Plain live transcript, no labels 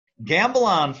Gamble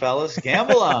on, fellas.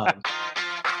 Gamble on.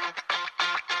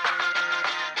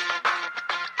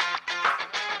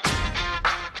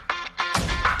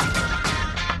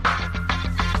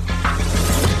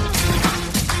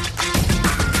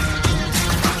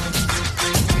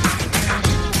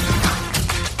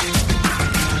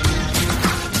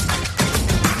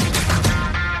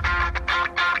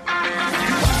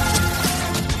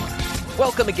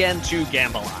 Welcome again to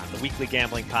Gamble On, the weekly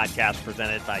gambling podcast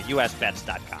presented by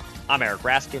USBets.com. I'm Eric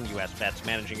Raskin, US Bets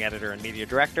Managing Editor and Media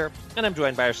Director, and I'm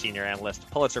joined by our senior analyst,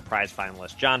 Pulitzer Prize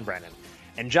finalist John Brennan.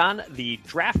 And John, the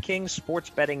DraftKings Sports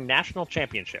Betting National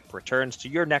Championship returns to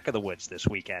your neck of the woods this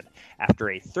weekend. After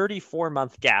a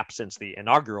 34-month gap since the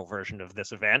inaugural version of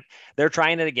this event, they're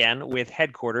trying it again with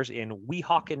headquarters in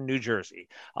Weehawken, New Jersey,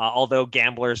 although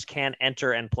gamblers can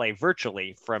enter and play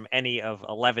virtually from any of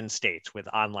 11 states with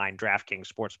online DraftKings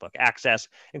Sportsbook access,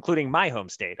 including my home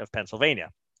state of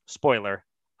Pennsylvania. Spoiler,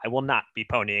 I will not be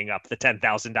ponying up the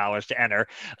 $10,000 to enter.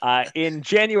 In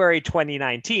January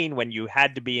 2019, when you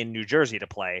had to be in New Jersey to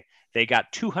play, they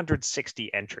got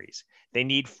 260 entries. They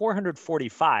need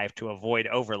 445 to avoid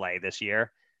overlay this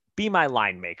year. Be my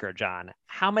line maker, John.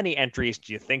 How many entries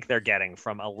do you think they're getting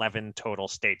from 11 total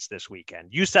states this weekend?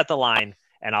 You set the line,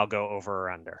 and I'll go over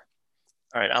or under.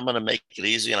 All right, I'm going to make it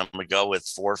easy, and I'm going to go with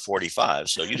 445.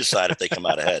 So you decide if they come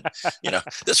out ahead.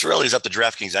 This really is up to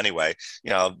DraftKings anyway.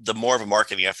 The more of a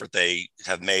marketing effort they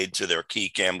have made to their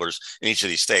key gamblers in each of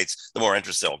these states, the more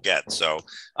interest they'll get. So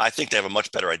I think they have a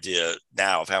much better idea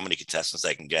now of how many contestants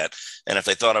they can get. And if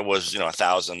they thought it was,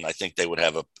 1,000, I think they would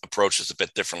have approached this a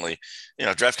bit differently.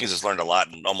 DraftKings has learned a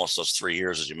lot in almost those 3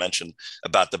 years, as you mentioned,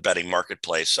 about the betting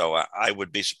marketplace. So I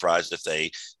would be surprised if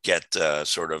they get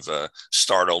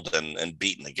startled and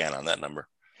beaten again on that number.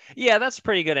 Yeah, that's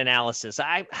pretty good analysis.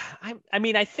 I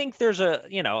mean, I think there's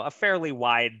a fairly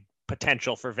wide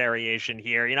potential for variation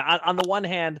here. On the one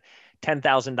hand,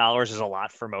 $10,000 is a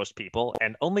lot for most people,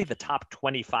 and only the top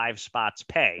 25 spots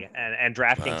pay. And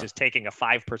DraftKings is taking a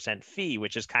 5% fee,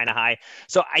 which is kind of high.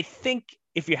 So I think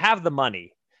if you have the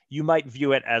money, you might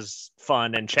view it as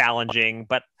fun and challenging,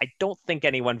 but I don't think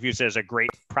anyone views it as a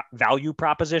great value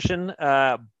proposition.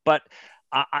 But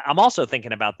I'm also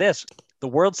thinking about this. The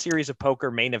World Series of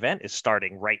Poker main event is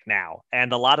starting right now.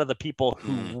 And a lot of the people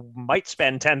who might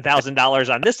spend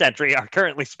 $10,000 on this entry are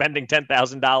currently spending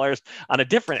 $10,000 on a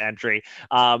different entry.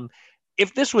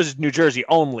 If this was New Jersey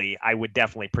only, I would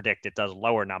definitely predict it does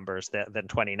lower numbers than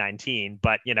 2019.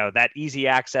 But, that easy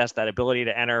access, that ability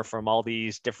to enter from all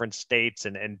these different states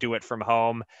and do it from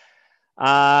home,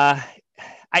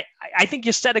 I think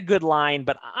you set a good line,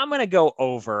 but I'm going to go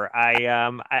over.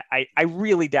 I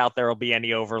really doubt there will be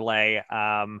any overlay.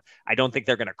 I don't think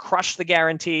they're going to crush the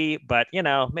guarantee, but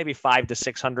maybe 500 to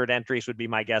 600 entries would be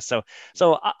my guess.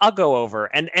 So I'll go over.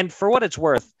 And for what it's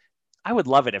worth, I would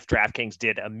love it if DraftKings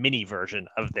did a mini version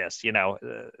of this.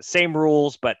 Same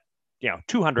rules, but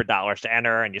 $200 to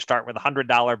enter, and you start with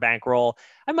 $100 bankroll.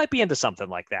 I might be into something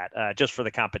like that, just for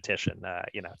the competition.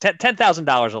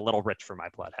 $10,000 a little rich for my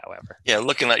blood, however. Yeah,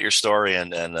 looking at your story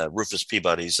and Rufus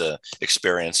Peabody's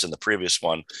experience in the previous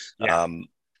one, yeah.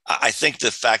 I think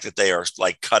the fact that they are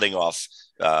cutting off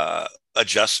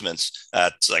adjustments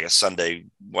at a Sunday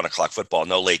 1:00 football,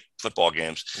 no late football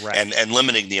games, right, and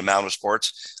limiting the amount of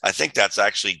sports, I think that's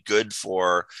actually good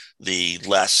for the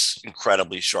less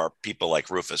incredibly sharp people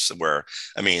like Rufus. Where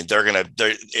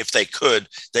if they could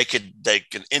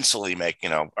instantly make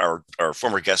our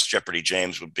former guest Jeopardy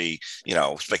James would be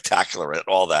spectacular at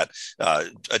all that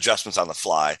adjustments on the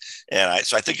fly, and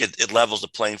so I think it levels the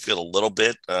playing field a little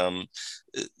bit.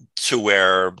 To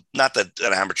where, not that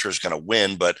an amateur is going to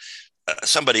win, but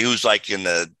somebody who's in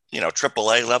the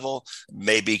AAA level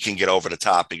maybe can get over the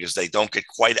top because they don't get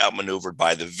quite outmaneuvered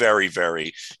by the very,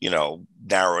 very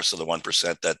narrowest of the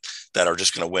 1% that are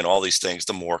just going to win all these things.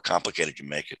 The more complicated you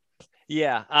make it.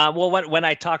 Yeah. Well, when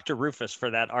I talked to Rufus for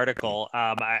that article,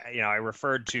 I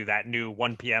referred to that new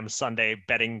 1 p.m. Sunday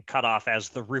betting cutoff as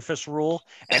the Rufus rule.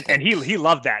 And he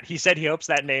loved that. He said he hopes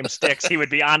that name sticks. He would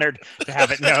be honored to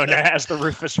have it known as the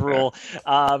Rufus rule.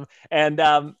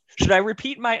 Should I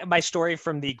repeat my story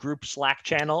from the group Slack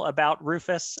channel about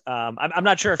Rufus? I'm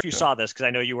not sure if you saw this because I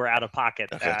know you were out of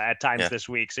pocket at times this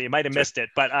week, so you might have missed it.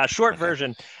 But short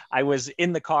version, I was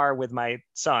in the car with my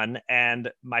son, and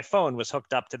my phone was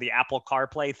hooked up to the Apple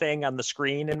CarPlay thing on the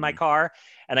screen in my car,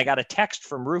 and I got a text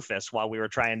from Rufus while we were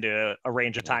trying to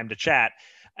arrange a time to chat.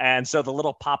 And so the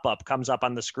little pop-up comes up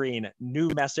on the screen, new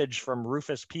message from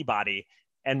Rufus Peabody.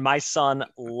 And my son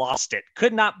lost it.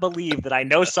 Could not believe that I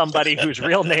know somebody whose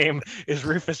real name is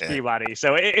Rufus Peabody.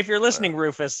 So if you're listening,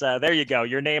 Rufus, there you go.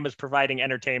 Your name is providing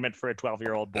entertainment for a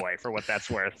 12-year-old boy, for what that's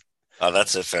worth. Oh,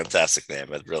 that's a fantastic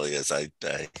name. It really is.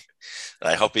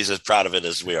 I hope he's as proud of it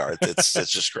as we are. It's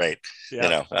just great. Yeah. You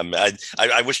know,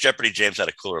 I wish Jeopardy James had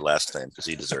a cooler last name because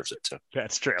he deserves it too.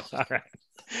 That's true. All right.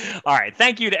 All right.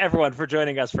 Thank you to everyone for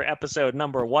joining us for episode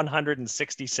number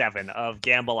 167 of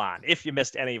Gamble On. If you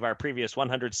missed any of our previous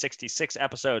 166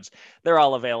 episodes, they're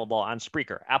all available on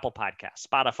Spreaker, Apple Podcasts,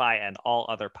 Spotify, and all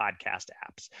other podcast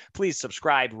apps. Please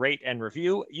subscribe, rate, and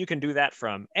review. You can do that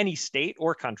from any state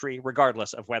or country,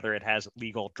 regardless of whether it has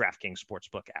legal DraftKings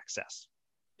Sportsbook access.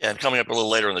 And coming up a little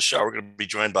later in the show, we're going to be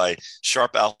joined by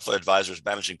Sharp Alpha Advisors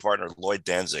managing partner Lloyd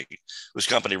Danzig, whose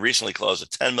company recently closed a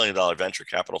 $10 million venture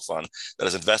capital fund that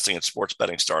is investing in sports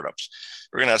betting startups.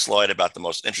 We're going to ask Lloyd about the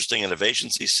most interesting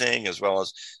innovations he's seeing, as well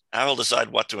as how he'll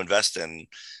decide what to invest in.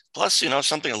 Plus,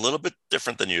 something a little bit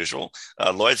different than usual.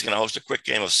 Lloyd's going to host a quick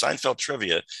game of Seinfeld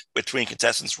trivia between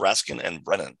contestants Raskin and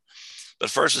Brennan. But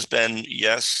first, it's been,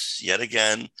 yes, yet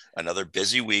again, another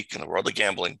busy week in the world of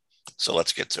gambling. So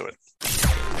let's get to it.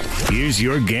 Here's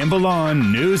your Gamble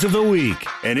On News of the Week,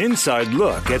 an inside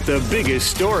look at the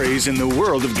biggest stories in the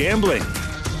world of gambling.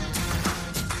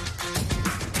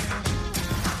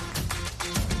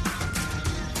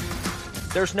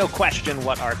 There's no question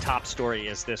what our top story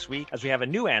is this week, as we have a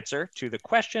new answer to the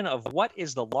question of what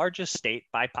is the largest state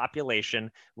by population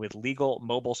with legal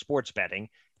mobile sports betting.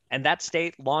 And that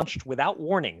state launched without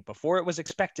warning before it was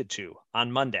expected to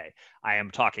on Monday. I am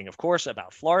talking, of course,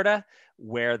 about Florida,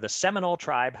 where the Seminole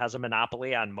tribe has a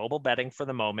monopoly on mobile betting for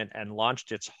the moment and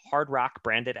launched its Hard Rock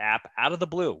branded app out of the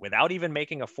blue without even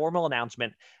making a formal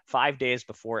announcement 5 days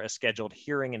before a scheduled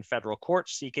hearing in federal court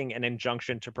seeking an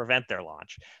injunction to prevent their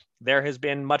launch. There has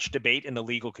been much debate in the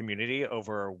legal community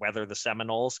over whether the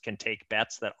Seminoles can take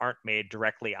bets that aren't made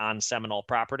directly on Seminole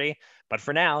property. But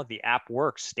for now, the app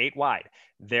works statewide.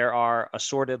 There are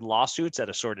assorted lawsuits at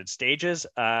assorted stages.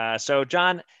 So,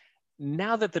 John,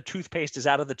 now that the toothpaste is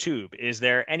out of the tube, is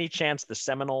there any chance the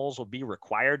Seminoles will be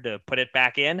required to put it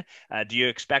back in? Do you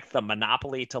expect the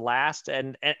monopoly to last?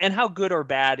 And how good or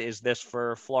bad is this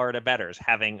for Florida bettors,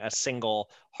 having a single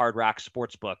Hard Rock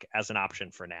sportsbook as an option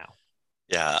for now?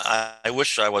 Yeah, I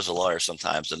wish I was a lawyer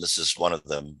sometimes, and this is one of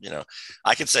them.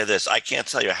 I can say this. I can't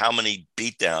tell you how many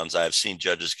beatdowns I've seen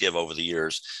judges give over the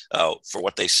years for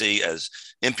what they see as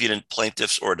impudent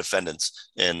plaintiffs or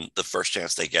defendants in the first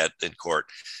chance they get in court.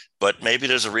 But maybe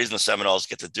there's a reason the Seminoles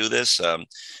get to do this,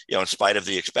 in spite of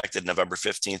the expected November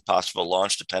 15th possible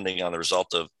launch, depending on the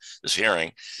result of this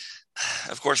hearing.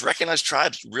 Of course, recognized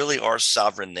tribes really are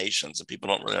sovereign nations, and people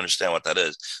don't really understand what that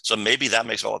is. So maybe that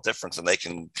makes all the difference, and they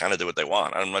can kind of do what they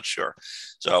want. I'm not sure.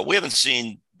 So we haven't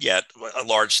seen yet a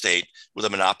large state with a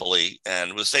monopoly,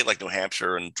 and with a state like New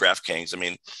Hampshire and DraftKings. I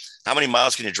mean, how many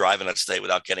miles can you drive in that state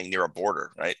without getting near a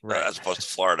border, right? As opposed to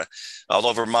Florida.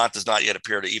 Although Vermont does not yet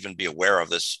appear to even be aware of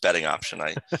this betting option.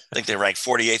 I think they rank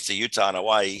 48th to Utah and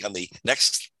Hawaii on the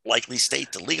next likely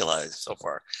state to legalize so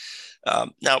far.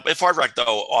 Now, if Hard Rock,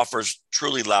 though, offers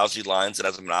truly lousy lines and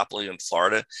has a monopoly in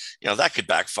Florida, that could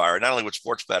backfire, not only with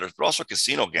sports bettors, but also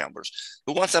casino gamblers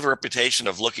who once have a reputation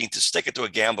of looking to stick it to a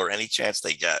gambler any chance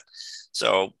they get.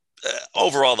 So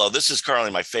overall, though, this is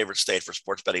currently my favorite state for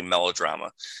sports betting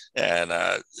melodrama. And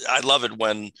I love it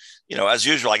when, as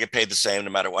usual, I get paid the same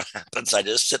no matter what happens. I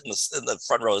just sit in the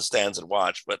front row of the stands and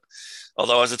watch. But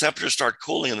although as the temperatures start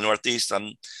cooling in the Northeast,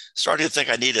 I'm starting to think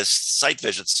I need a site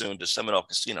visit soon to Seminole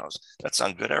casinos. That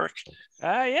sound good, Eric?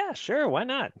 Yeah, sure. Why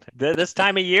not? This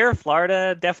time of year,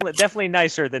 Florida, definitely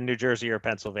nicer than New Jersey or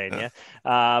Pennsylvania.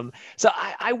 Yeah. So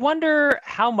I wonder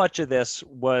how much of this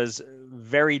was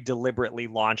very deliberately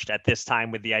launched at this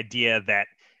time with the idea that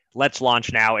let's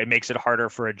launch now. It makes it harder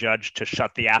for a judge to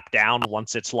shut the app down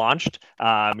once it's launched.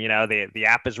 The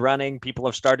app is running. People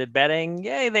have started betting.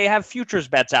 Yay, they have futures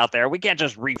bets out there. We can't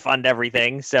just refund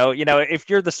everything. So, if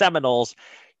you're the Seminoles,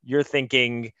 you're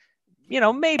thinking,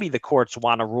 maybe the courts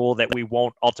want to rule that we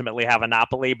won't ultimately have a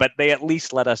monopoly, but they at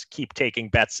least let us keep taking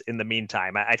bets in the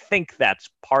meantime. I think that's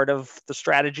part of the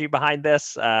strategy behind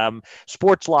this.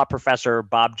 Sports law professor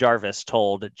Bob Jarvis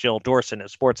told Jill Dorson at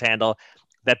Sports Handle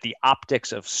that the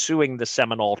optics of suing the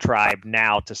Seminole tribe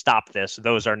now to stop this,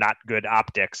 those are not good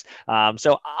optics.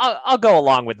 So I'll go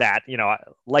along with that.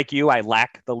 Like you, I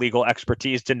lack the legal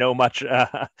expertise to know much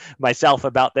myself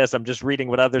about this. I'm just reading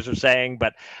what others are saying,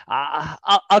 but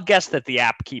I'll guess that the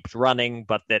app keeps running,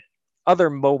 but that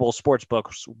other mobile sports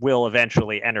books will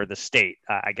eventually enter the state,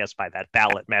 I guess, by that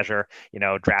ballot measure.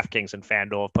 DraftKings and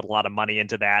FanDuel have put a lot of money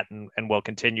into that and will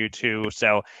continue to.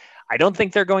 So I don't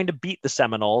think they're going to beat the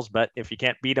Seminoles, but if you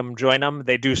can't beat them, join them.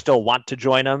 They do still want to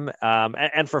join them.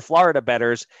 And for Florida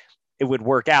bettors, it would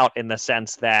work out in the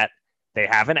sense that they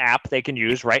have an app they can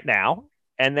use right now,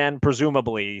 And then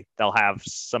presumably they'll have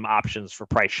some options for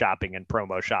price shopping and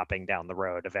promo shopping down the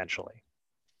road eventually.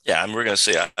 Yeah, and we're going to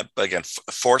see, again,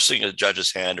 forcing a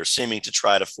judge's hand or seeming to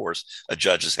try to force a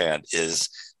judge's hand is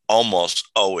almost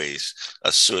always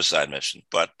a suicide mission.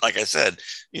 But like I said,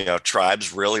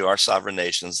 tribes really are sovereign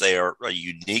nations. They are a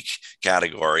unique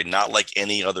category, not like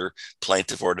any other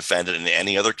plaintiff or defendant in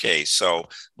any other case. So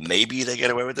maybe they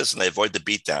get away with this and they avoid the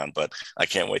beatdown, but I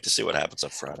can't wait to see what happens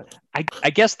up Friday. I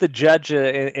guess the judge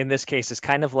in this case is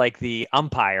kind of like the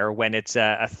umpire when it's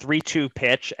a 3-2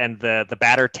 pitch and the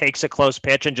batter takes a close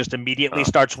pitch and just immediately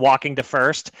starts walking to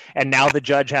first. And now the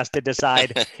judge has to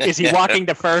decide, is he walking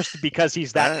to first because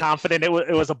he's that confident it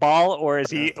was a ball, or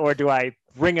do I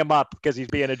ring him up because he's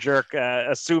being a jerk,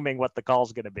 assuming what the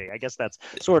call's going to be? I guess that's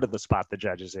sort of the spot the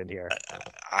judge is in here.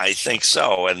 I think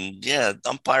so. And yeah,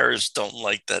 umpires don't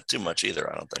like that too much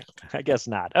either, I don't think. I guess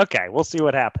not. Okay, we'll see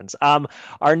what happens.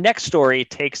 Our next story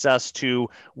takes us to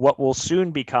what will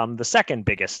soon become the second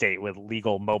biggest state with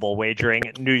legal mobile wagering,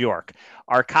 New York.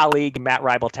 Our colleague Matt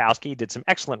Rybeltowski did some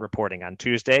excellent reporting on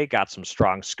Tuesday, got some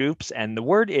strong scoops, and the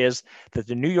word is that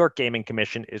the New York Gaming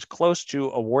Commission is close to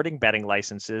awarding betting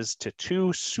licenses to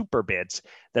 2 super bids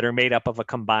that are made up of a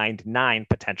combined 9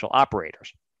 potential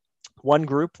operators. One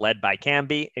group, led by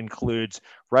Canby, includes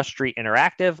Rush Street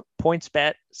Interactive,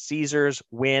 PointsBet, Caesars,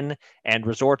 Wynn, and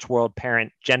Resorts World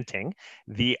parent Genting.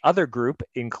 The other group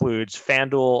includes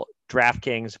FanDuel,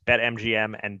 DraftKings,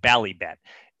 BetMGM, and Ballybet.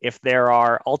 If there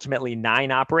are ultimately 9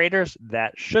 operators,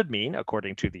 that should mean,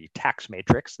 according to the tax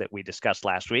matrix that we discussed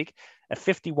last week, a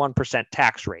 51%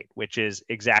 tax rate, which is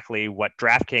exactly what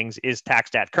DraftKings is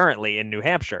taxed at currently in New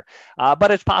Hampshire.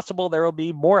 But it's possible there will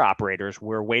be more operators.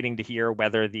 We're waiting to hear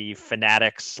whether the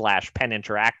Fanatics/Penn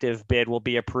Interactive bid will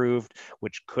be approved,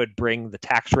 which could bring the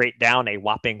tax rate down a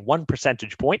whopping 1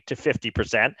 percentage point to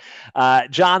 50%.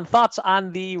 John, thoughts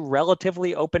on the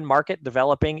relatively open market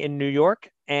developing in New York?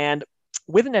 And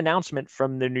with an announcement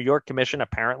from the New York Commission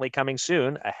apparently coming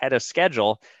soon, ahead of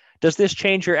schedule, does this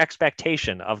change your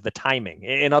expectation of the timing?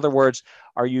 In other words,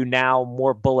 are you now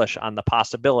more bullish on the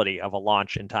possibility of a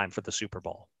launch in time for the Super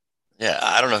Bowl? Yeah,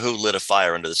 I don't know who lit a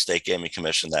fire under the State Gaming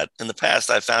Commission that in the past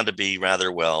I found to be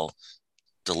rather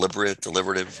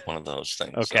deliberative, one of those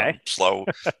things. Okay. Slow,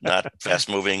 not fast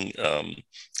moving,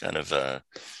 kind of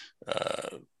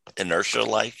inertia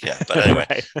like. Yeah. But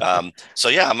anyway, right. So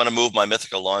yeah, I'm going to move my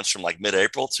mythical launch from like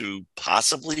mid-April to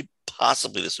possibly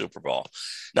the Super Bowl.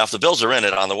 Now, if the Bills are in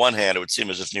it, on the one hand, it would seem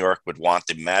as if New York would want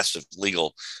the massive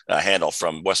legal handle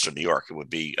from Western New York. It would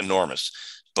be enormous.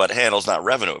 But handle's not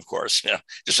revenue, of course.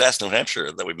 Just ask New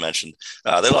Hampshire that we mentioned.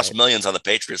 They lost millions on the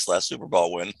Patriots last Super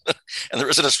Bowl win, and there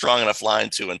isn't a strong enough line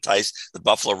to entice the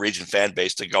Buffalo region fan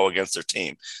base to go against their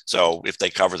team. So if they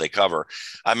cover, they cover.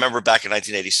 I remember back in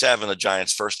 1987, the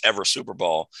Giants' first ever Super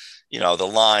Bowl. The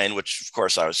line, which of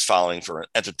course I was following for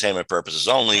entertainment purposes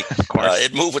only,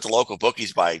 it moved with the local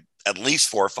bookies by at least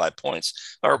 4 or 5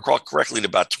 points. If I recall correctly, to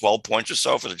about 12 points or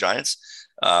so for the Giants.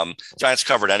 Giants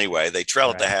covered anyway. They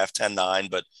trailed at the half 10-9,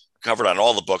 but covered on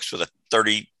all the books with a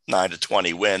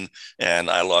 39-20 win. And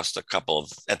I lost a couple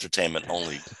of entertainment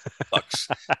only bucks.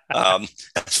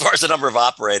 As far as the number of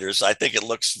operators, I think it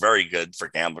looks very good for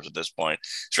gamblers at this point.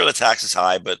 Sure, the tax is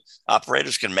high, but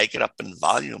operators can make it up in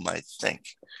volume, I think.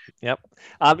 Yep.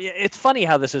 It's funny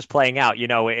how this is playing out.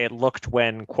 It looked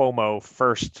when Cuomo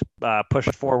first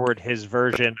pushed forward his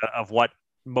version of what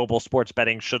mobile sports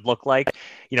betting should look like.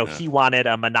 He wanted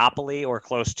a monopoly or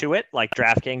close to it, like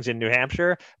DraftKings in New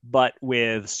Hampshire, but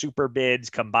with super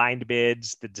bids, combined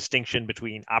bids, the distinction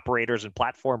between operators and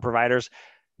platform providers.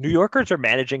 New Yorkers are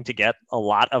managing to get a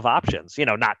lot of options,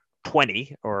 not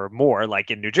 20 or more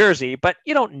like in New Jersey, but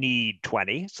you don't need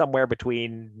 20, somewhere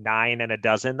between 9 and a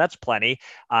dozen. That's plenty.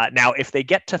 Now, if they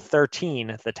get to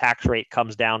 13, the tax rate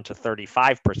comes down to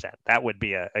 35%. That would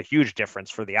be a huge difference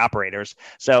for the operators.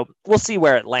 So we'll see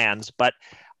where it lands, but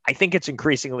I think it's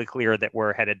increasingly clear that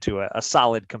we're headed to a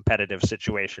solid competitive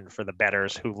situation for the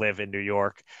bettors who live in New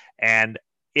York. And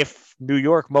if New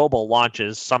York Mobile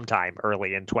launches sometime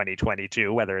early in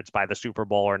 2022, whether it's by the Super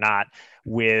Bowl or not,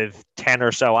 with 10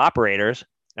 or so operators,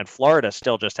 and Florida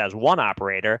still just has 1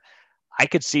 operator, I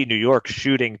could see New York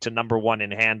shooting to number 1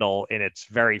 in handle in its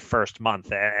very first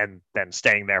month and then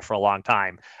staying there for a long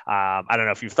time. I don't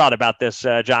know if you've thought about this,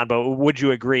 John, but would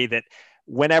you agree that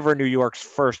whenever New York's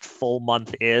first full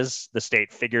month is, the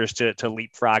state figures to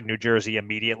leapfrog New Jersey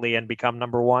immediately and become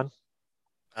number 1?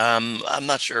 I'm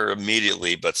not sure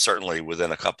immediately, but certainly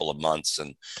within a couple of months.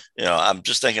 And, I'm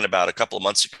just thinking about a couple of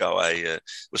months ago, I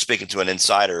was speaking to an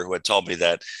insider who had told me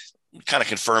that kind of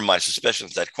confirmed my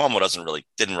suspicions that Cuomo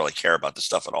didn't really care about this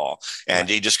stuff at all. And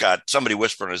he just got somebody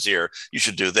whisper in his ear, you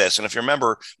should do this. And if you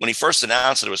remember, when he first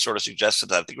announced it, it was sort of suggested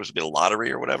that I think it was going to be a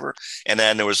lottery or whatever. And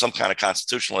then there was some kind of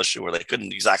constitutional issue where they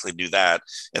couldn't exactly do that.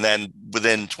 And then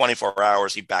within 24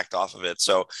 hours, he backed off of it.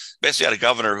 So basically had a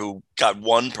governor who got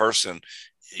one person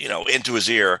into his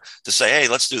ear to say, hey,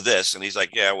 let's do this. And he's like,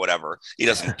 yeah, whatever. He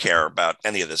doesn't care about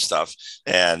any of this stuff.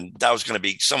 And that was going to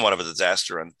be somewhat of a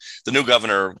disaster. And the new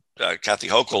governor, Kathy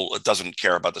Hochul, doesn't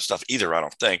care about this stuff either, I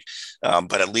don't think.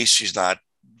 But at least she's not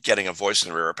getting a voice in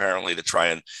the rear, apparently, to try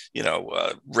and,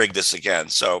 rig this again.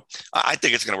 So I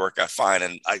think it's going to work out fine.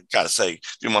 And I got to say, a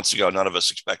few months ago, none of us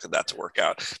expected that to work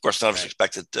out. Of course, none of us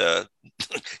expected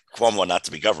Cuomo not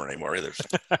to be governor anymore either. So.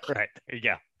 Right.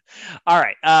 Yeah. All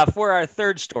right. For our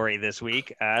third story this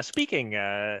week, speaking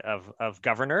of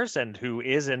governors and who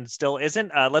is and still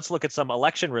isn't, let's look at some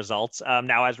election results.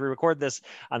 Now, as we record this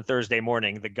on Thursday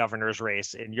morning, the governor's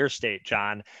race in your state,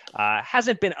 John,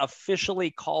 hasn't been officially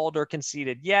called or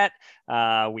conceded yet.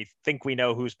 We think we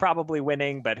know who's probably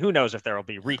winning, but who knows if there will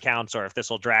be recounts or if this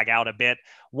will drag out a bit.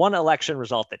 One election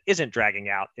result that isn't dragging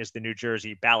out is the New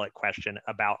Jersey ballot question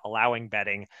about allowing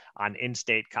betting on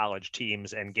in-state college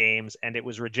teams and games, and it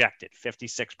was rejected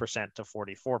 56% to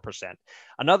 44%.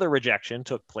 Another rejection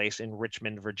took place in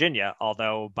Richmond, Virginia,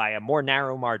 although by a more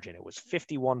narrow margin. It was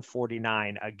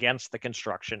 51-49 against the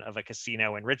construction of a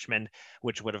casino in Richmond,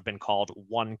 which would have been called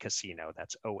One Casino.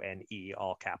 That's O-N-E,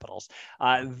 all capitals.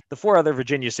 The four other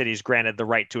Virginia cities granted the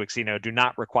right to a casino do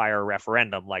not require a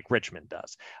referendum like Richmond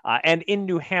does. And in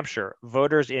New Hampshire,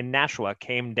 voters in Nashua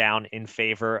came down in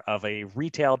favor of a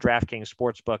retail DraftKings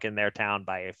sportsbook in their town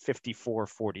by a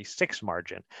 54-46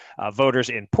 margin. Voters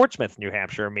in Portsmouth, New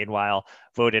Hampshire, meanwhile,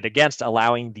 voted against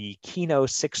allowing the Keno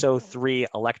 603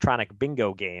 electronic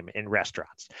bingo game in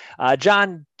restaurants.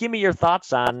 John, give me your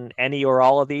thoughts on any or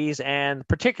all of these, and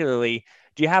particularly,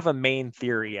 do you have a main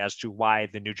theory as to why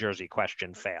the New Jersey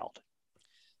question failed?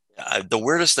 The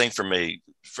weirdest thing for me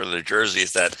for New Jersey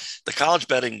is that the college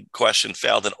betting question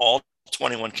failed in all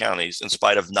 21 counties in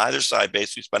spite of neither side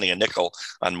basically spending a nickel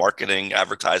on marketing,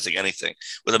 advertising, anything,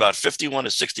 with about 51 to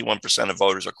 61% of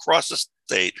voters across the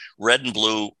state, red and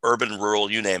blue, urban, rural,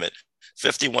 you name it,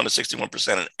 51 to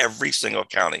 61% in every single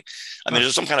county. I mean,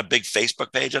 there's some kind of big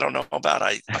Facebook page I don't know about.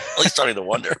 I'm really starting to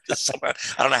wonder. I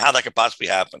don't know how that could possibly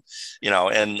happen.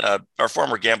 And our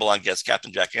former Gamble On guest,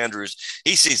 Captain Jack Andrews,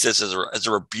 he sees this as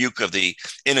a rebuke of the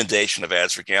inundation of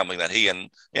ads for gambling that he and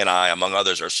I, among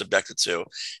others, are subjected to.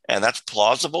 And that's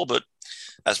plausible, but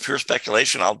as pure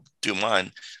speculation, I'll do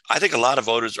mine. I think a lot of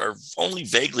voters are only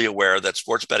vaguely aware that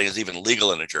sports betting is even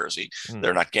legal in New Jersey.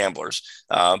 They're not gamblers.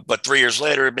 But 3 years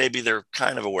later, maybe they're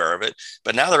kind of aware of it.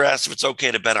 But now they're asked if it's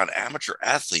okay to bet on amateur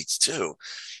athletes too.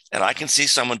 And I can see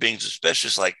someone being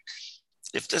suspicious, like,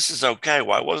 if this is okay,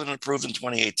 why wasn't it approved in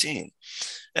 2018?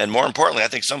 And more importantly, I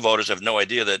think some voters have no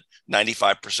idea that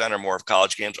 95% or more of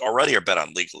college games already are bet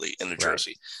on legally in New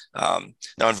Jersey. Now,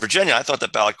 in Virginia, I thought the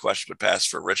ballot question would pass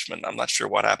for Richmond. I'm not sure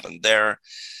what happened there.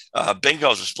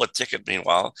 Bingo is a split ticket,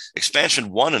 meanwhile. Expansion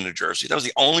won in New Jersey. That was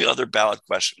the only other ballot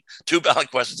question. Two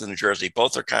ballot questions in New Jersey.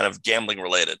 Both are kind of gambling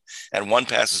related. And one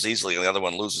passes easily and the other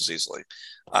one loses easily.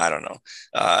 I don't know.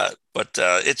 But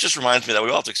it just reminds me that we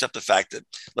all have to accept the fact that,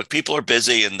 look, people are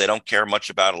busy and they don't care much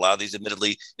about a lot of these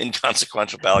admittedly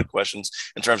inconsequential ballot questions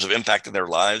in terms of impacting their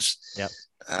lives. Yep.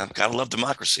 Gotta love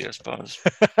democracy, I suppose.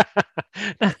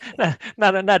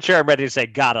 not sure I'm ready to say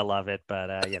gotta love it,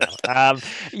 but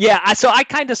So I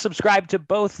kind of subscribe to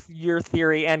both your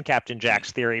theory and Captain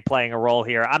Jack's theory playing a role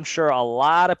here. I'm sure a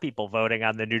lot of people voting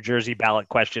on the New Jersey ballot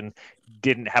question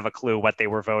didn't have a clue what they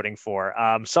were voting for.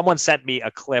 Someone sent me a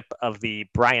clip of the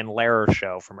Brian Lehrer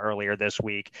show from earlier this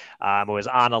week. It was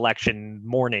on election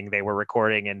morning they were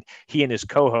recording, and he and his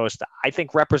co-host, I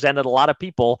think, represented a lot of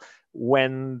people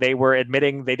when they were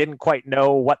admitting they didn't quite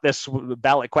know what this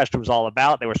ballot question was all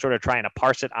about. They were sort of trying to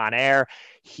parse it on air.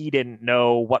 He didn't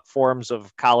know what forms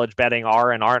of college betting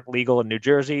are and aren't legal in New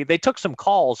Jersey. They took some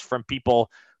calls from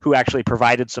people who actually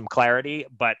provided some clarity,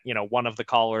 but one of the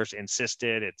callers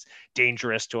insisted it's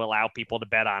dangerous to allow people to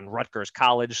bet on Rutgers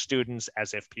college students,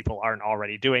 as if people aren't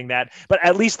already doing that. But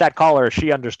at least that caller,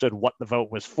 she understood what the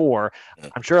vote was for.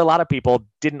 I'm sure a lot of people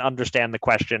didn't understand the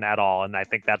question at all, and I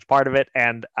think that's part of it.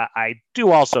 And I do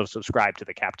also subscribe to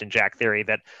the Captain Jack theory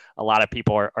that a lot of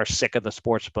people are sick of the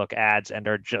sportsbook ads and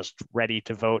are just ready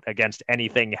to vote against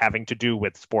anything having to do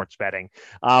with sports betting.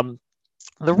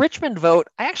 The Richmond vote,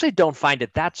 I actually don't find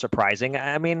it that surprising.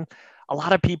 I mean, a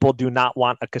lot of people do not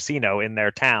want a casino in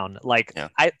their town. Like Yeah.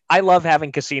 I love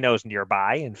having casinos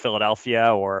nearby in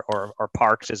Philadelphia or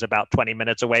Parks is about 20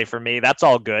 minutes away from me. That's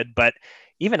all good. But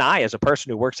even I, as a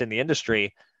person who works in the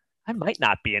industry, I might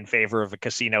not be in favor of a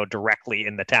casino directly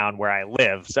in the town where I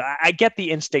live. So I get the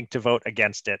instinct to vote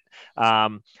against it.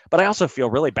 But I also feel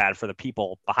really bad for the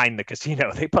people behind the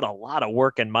casino. They put a lot of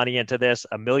work and money into this,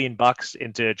 $1 million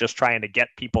into just trying to get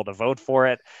people to vote for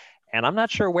it. And I'm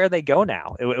not sure where they go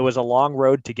now. It was a long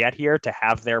road to get here to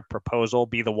have their proposal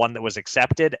be the one that was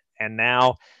accepted. And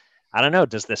now, I don't know,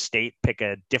 does the state pick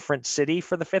a different city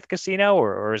for the 5th casino,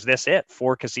 or is this it?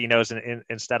 4 casinos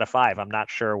instead of 5? I'm not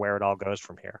sure where it all goes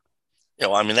from here. Yeah,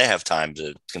 well, I mean, they have time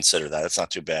to consider that. It's not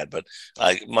too bad, but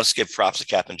I must give props to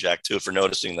Captain Jack too for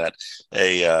noticing that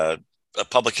a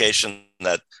publication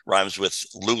that rhymes with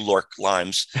Lou Lork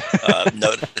Limes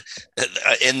noted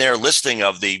in their listing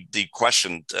of the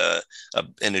question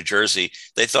in New Jersey,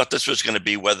 they thought this was going to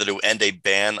be whether to end a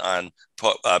ban on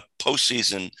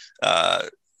postseason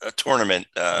tournament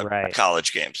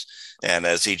college games. And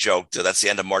as he joked, that's the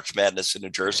end of March Madness in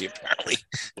New Jersey, apparently,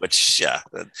 which, yeah,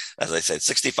 as I said,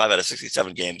 65 out of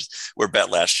 67 games were bet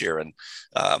last year. And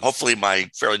hopefully my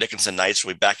Fairleigh Dickinson Knights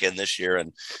will be back in this year,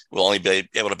 and we'll only be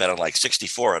able to bet on like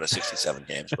 64 out of 67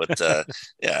 games. But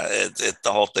yeah,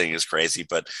 the whole thing is crazy.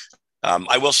 But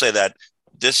I will say that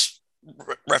this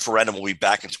referendum will be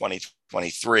back in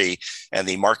 2023, and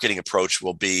the marketing approach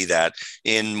will be that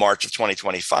in March of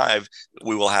 2025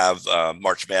 we will have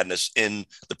March Madness in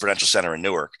the Prudential Center in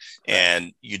Newark,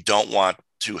 and you don't want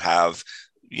to have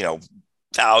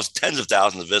tens of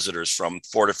thousands of visitors from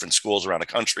 4 different schools around the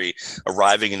country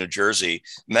arriving in New Jersey,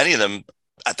 many of them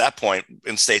at that point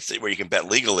in states where you can bet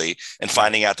legally, and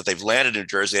finding out that they've landed in New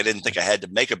Jersey. They didn't think ahead to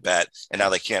make a bet, and now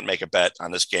they can't make a bet on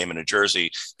this game in New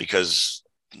Jersey because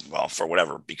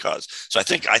so I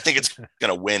think it's going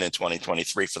to win in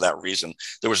 2023 for that reason.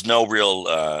 There was no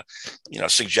real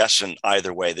suggestion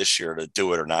either way this year to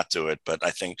do it or not do it, but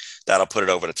I think that'll put it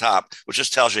over the top, which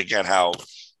just tells you again how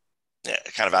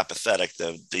kind of apathetic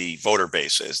the voter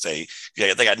base is. They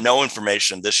got no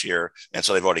information this year, and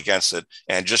so they vote against it.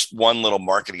 And just one little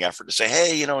marketing effort to say,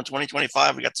 hey, in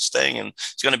 2025 we got this thing and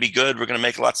it's going to be good, we're going to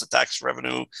make lots of tax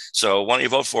revenue, so why don't you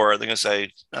vote for it? They're going to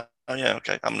say, oh yeah,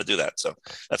 okay, I'm going to do that. So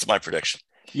that's my prediction.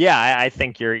 Yeah, I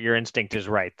think your instinct is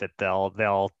right that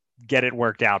they'll get it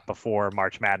worked out before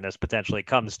March Madness potentially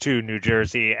comes to New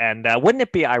Jersey. And wouldn't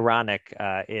it be ironic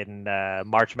in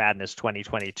March Madness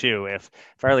 2022 if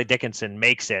Fairleigh Dickinson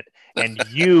makes it and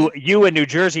you a New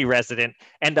Jersey resident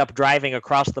end up driving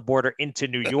across the border into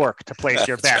New York to place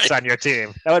your bets on your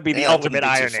team? That would be the ultimate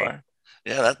irony.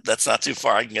 Yeah, that's not too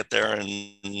far. I can get there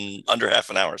in under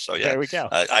half an hour. So yeah, there we go.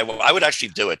 I would actually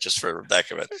do it just for the heck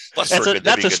of it. Plus,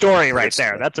 that's a story right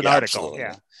there. That's an article. Absolutely.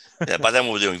 Yeah. By then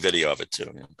we'll be doing video of it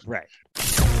too. Yeah. Right.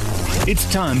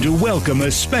 It's time to welcome a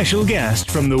special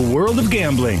guest from the world of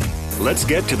gambling. Let's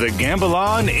get to the Gamble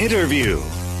On interview.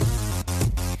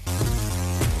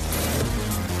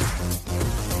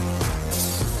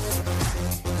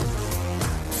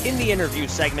 In the interview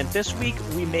segment this week,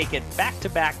 we make it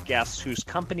back-to-back guests whose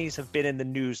companies have been in the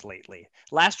news lately.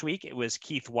 Last week, it was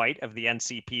Keith White of the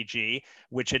NCPG,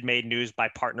 which had made news by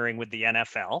partnering with the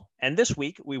NFL. And this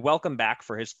week, we welcome back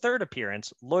for his third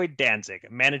appearance, Lloyd Danzig,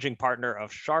 managing partner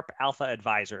of Sharp Alpha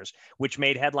Advisors, which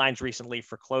made headlines recently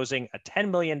for closing a $10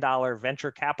 million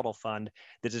venture capital fund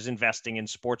that is investing in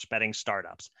sports betting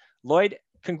startups. Lloyd,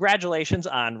 congratulations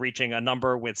on reaching a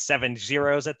number with 7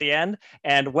 zeros at the end,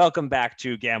 and welcome back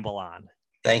to Gamble On.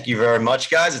 Thank you very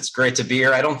much, guys. It's great to be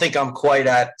here. I don't think I'm quite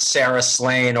at Sarah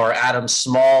Slane or Adam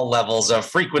Small levels of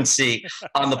frequency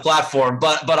on the platform,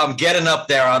 but I'm getting up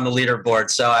there on the leaderboard.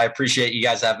 So I appreciate you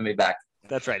guys having me back.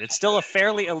 That's right. It's still a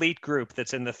fairly elite group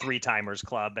that's in the 3-timers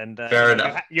club. And fair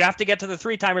enough. You have to get to the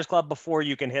 3-timers club before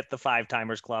you can hit the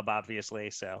 5-timers club,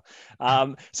 obviously. So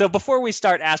before we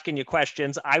start asking you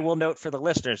questions, I will note for the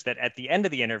listeners that at the end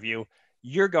of the interview,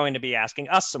 you're going to be asking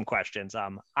us some questions.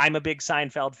 I'm a big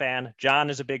Seinfeld fan. John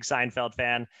is a big Seinfeld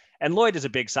fan. And Lloyd is a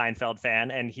big Seinfeld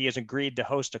fan, and he has agreed to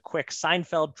host a quick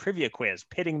Seinfeld trivia quiz,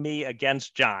 pitting me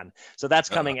against John. So that's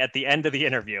coming at the end of the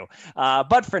interview.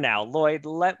 But for now, Lloyd,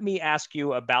 let me ask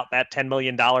you about that $10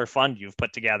 million fund you've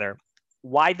put together.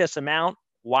 Why this amount?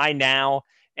 Why now?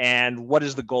 And what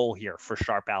is the goal here for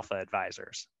Sharp Alpha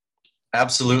Advisors?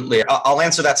 Absolutely. I'll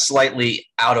answer that slightly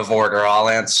out of order. I'll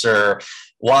answer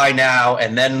why now,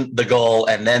 and then the goal,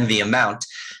 and then the amount.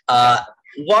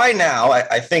 Why now?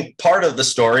 I think part of the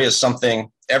story is something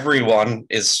everyone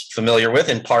is familiar with,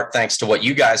 in part thanks to what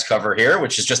you guys cover here,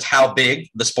 which is just how big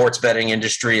the sports betting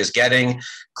industry is getting.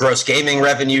 Gross gaming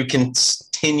revenue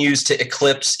continues to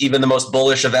eclipse even the most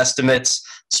bullish of estimates.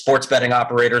 Sports betting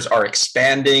operators are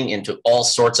expanding into all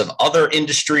sorts of other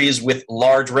industries with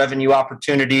large revenue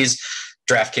opportunities.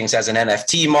 DraftKings has an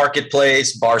NFT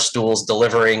marketplace, Barstool's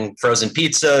delivering frozen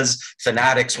pizzas,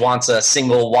 Fanatics wants a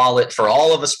single wallet for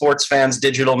all of a sports fan's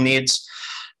digital needs.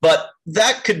 But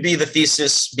that could be the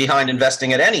thesis behind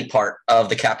investing at any part of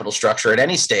the capital structure at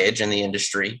any stage in the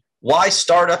industry. Why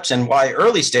startups and why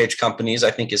early stage companies,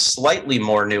 I think, is slightly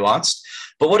more nuanced.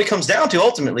 But what it comes down to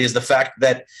ultimately is the fact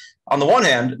that on the one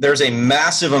hand, there's a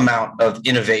massive amount of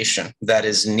innovation that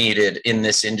is needed in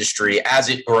this industry as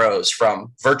it grows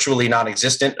from virtually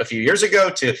non-existent a few years ago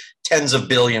to tens of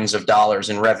billions of dollars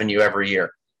in revenue every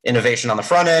year. Innovation on the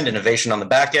front end, innovation on the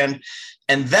back end.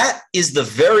 And that is the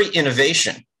very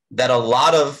innovation that a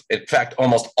lot of, in fact,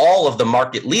 almost all of the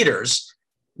market leaders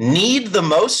need the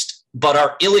most, but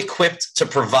are ill-equipped to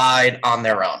provide on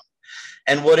their own.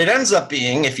 And what it ends up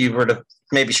being, if you were to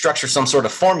maybe structure some sort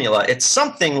of formula, it's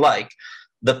something like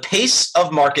the pace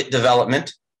of market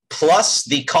development plus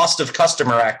the cost of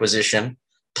customer acquisition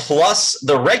plus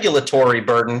the regulatory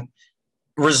burden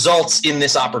results in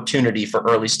this opportunity for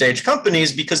early stage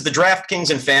companies, because the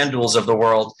DraftKings and FanDuels of the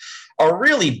world are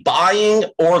really buying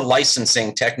or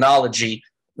licensing technology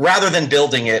rather than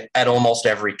building it at almost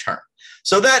every turn.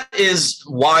 So that is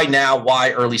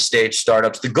why early stage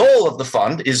startups. The goal of the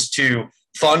fund is to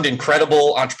fund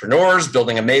incredible entrepreneurs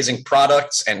building amazing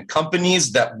products and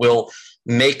companies that will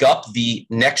make up the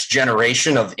next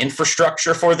generation of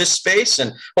infrastructure for this space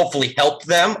and hopefully help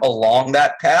them along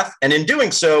that path. And in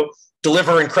doing so,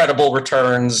 deliver incredible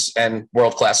returns and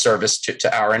world-class service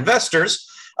to our investors.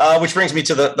 Which brings me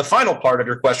to the final part of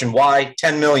your question, why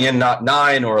 10 million, not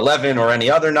 9 or 11 or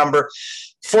any other number?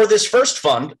 For this first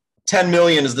fund, 10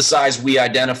 million is the size we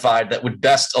identified that would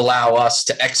best allow us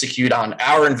to execute on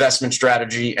our investment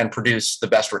strategy and produce the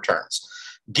best returns.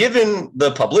 Given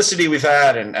the publicity we've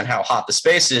had and how hot the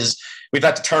space is, we've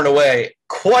had to turn away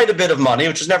quite a bit of money,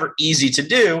 which is never easy to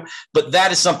do, but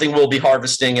that is something we'll be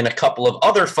harvesting in a couple of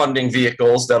other funding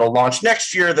vehicles that'll launch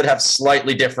next year that have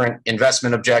slightly different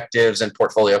investment objectives and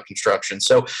portfolio construction.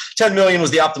 So 10 million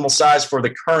was the optimal size for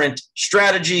the current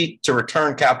strategy to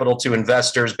return capital to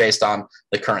investors based on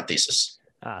the current thesis.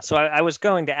 So I was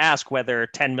going to ask whether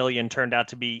 10 million turned out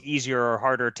to be easier or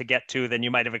harder to get to than you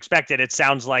might have expected. It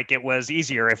sounds like it was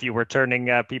easier if you were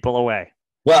turning people away.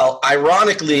 Well,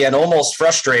 ironically and almost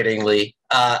frustratingly,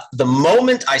 the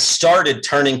moment I started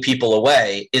turning people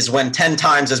away is when 10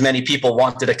 times as many people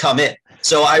wanted to come in.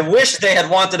 So I wish they had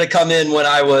wanted to come in when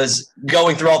I was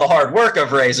going through all the hard work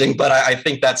of raising, but I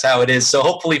think that's how it is. So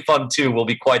hopefully Fund 2 will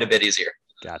be quite a bit easier.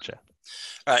 Gotcha.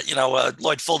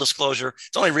 Lloyd, full disclosure,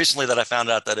 it's only recently that I found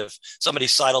out that if somebody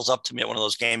sidles up to me at one of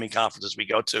those gaming conferences we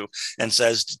go to and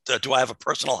says, do I have a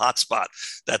personal hotspot,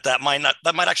 that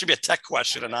might actually be a tech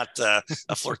question and not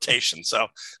a flirtation. So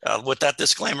with that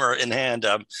disclaimer in hand,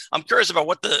 I'm curious about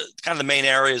what the kind of the main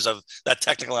areas of that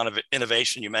technical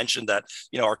innovation you mentioned that,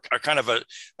 are kind of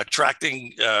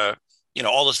attracting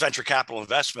all this venture capital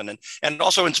investment and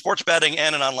also in sports betting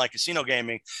and in online casino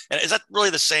gaming. And is that really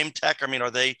the same tech? I mean, are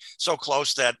they so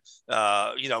close that,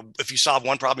 if you solve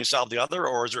one problem, you solve the other,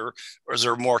 or is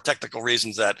there more technical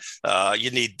reasons that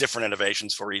you need different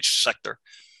innovations for each sector?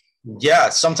 Yeah,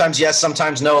 sometimes yes,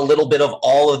 sometimes no, a little bit of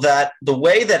all of that. The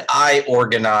way that I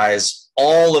organize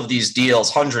all of these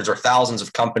deals, hundreds or thousands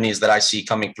of companies that I see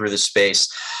coming through the space,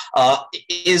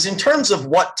 is in terms of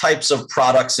what types of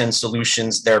products and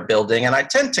solutions they're building. And I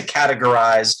tend to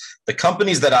categorize the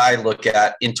companies that I look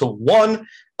at into one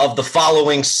of the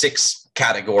following 6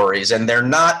 categories, and they're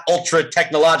not ultra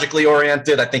technologically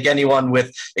oriented. I think anyone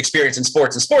with experience in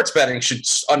sports and sports betting should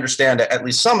understand at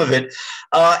least some of it.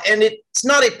 And it's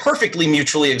not a perfectly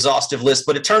mutually exhaustive list,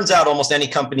 but it turns out almost any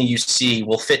company you see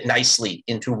will fit nicely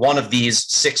into one of these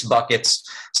 6 buckets,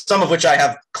 some of which I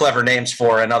have clever names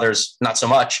for and others not so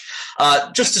much.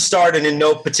 Just to start, and in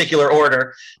no particular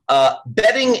order,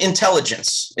 betting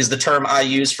intelligence is the term I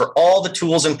use for all the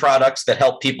tools and products that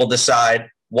help people decide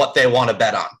what they want to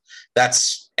bet on.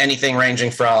 That's anything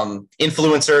ranging from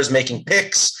influencers making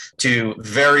picks to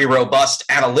very robust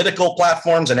analytical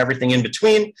platforms and everything in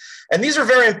between. And these are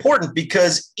very important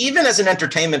because even as an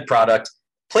entertainment product,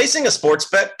 placing a sports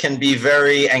bet can be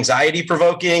very anxiety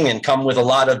provoking and come with a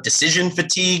lot of decision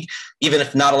fatigue, even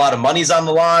if not a lot of money's on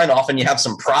the line. Often you have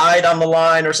some pride on the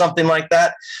line or something like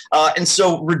that. And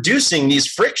so reducing these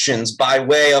frictions by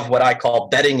way of what I call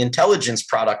betting intelligence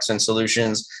products and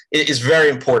solutions is very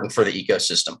important for the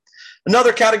ecosystem.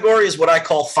 Another category is what I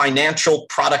call financial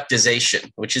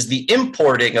productization, which is the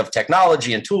importing of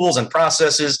technology and tools and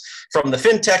processes from the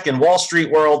fintech and Wall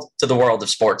Street world to the world of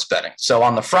sports betting. So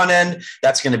on the front end,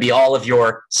 that's going to be all of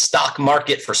your stock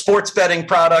market for sports betting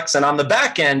products. And on the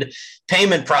back end,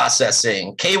 payment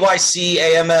processing, KYC,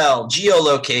 AML,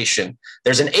 geolocation.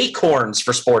 There's an Acorns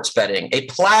for sports betting, a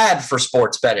Plaid for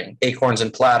sports betting. Acorns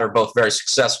and Plaid are both very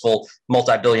successful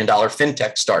multi-billion-dollar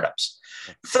fintech startups.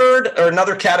 Third, or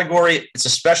another category, it's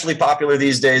especially popular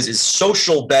these days, is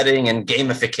social betting and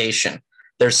gamification.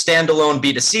 There's standalone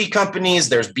B2C companies,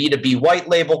 there's B2B white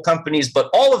label companies, but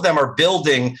all of them are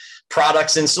building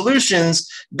products and solutions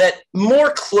that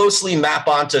more closely map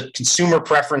onto consumer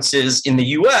preferences in the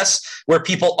US, where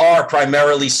people are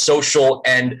primarily social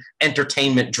and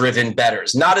entertainment-driven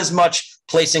bettors. Not as much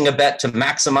placing a bet to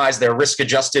maximize their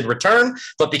risk-adjusted return,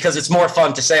 but because it's more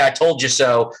fun to say, I told you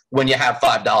so, when you have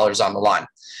 $5 on the line.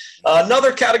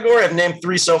 Another category, I've named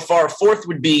 3 so far. Fourth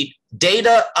would be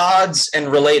data, odds, and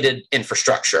related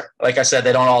infrastructure. Like I said,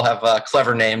 they don't all have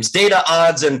clever names. Data,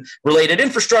 odds, and related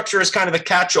infrastructure is kind of a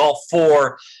catch-all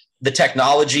for the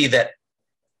technology that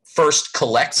first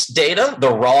collects data,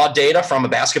 the raw data from a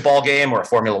basketball game or a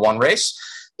Formula One race.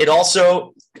 It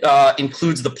also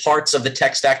includes the parts of the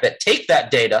tech stack that take that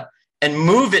data and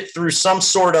move it through some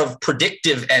sort of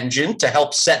predictive engine to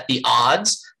help set the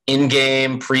odds,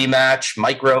 in-game, pre-match,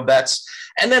 micro bets,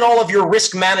 and then all of your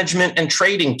risk management and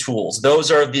trading tools. Those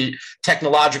are the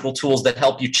technological tools that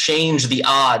help you change the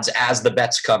odds as the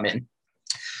bets come in.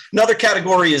 Another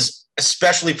category is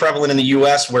especially prevalent in the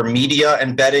US, where media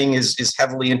and betting is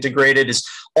heavily integrated, is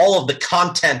all of the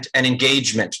content and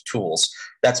engagement tools.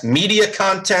 That's media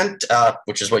content,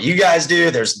 which is what you guys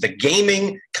do. There's the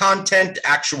gaming content,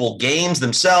 actual games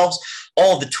themselves,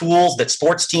 all of the tools that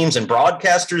sports teams and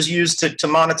broadcasters use to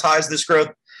monetize this growth.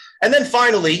 And then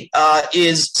finally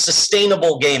is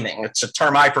sustainable gaming. It's a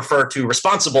term I prefer to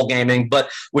responsible gaming,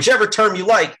 but whichever term you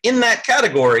like, in that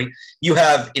category, you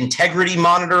have integrity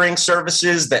monitoring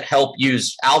services that help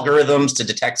use algorithms to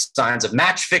detect signs of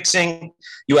match fixing.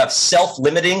 You have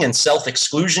self-limiting and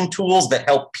self-exclusion tools that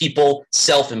help people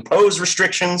self-impose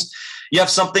restrictions. You have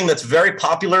something that's very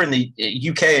popular in the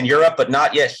UK and Europe, but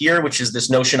not yet here, which is this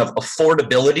notion of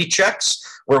affordability checks,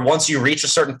 where once you reach a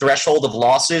certain threshold of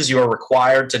losses, you are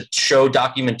required to show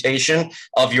documentation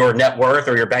of your net worth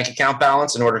or your bank account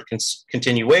balance in order to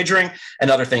continue wagering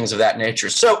and other things of that nature.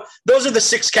 So those are the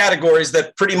 6 categories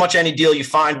that pretty much any deal you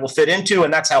find will fit into,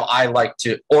 and that's how I like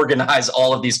to organize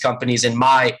all of these companies in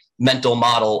my mental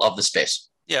model of the space.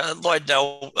 Yeah, Lloyd,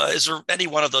 now, is there any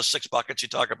one of those 6 buckets you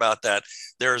talk about that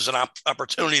there's an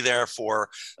opportunity there for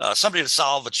somebody to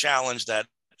solve a challenge that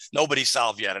nobody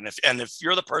solved yet? And if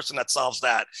you're the person that solves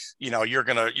that, you're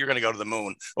gonna go to the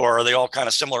moon, or are they all kind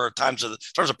of similar in terms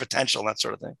of potential and that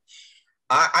sort of thing?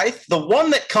 The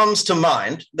one that comes to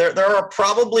mind, there are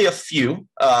probably a few.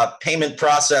 Payment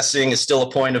processing is still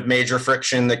a point of major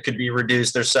friction that could be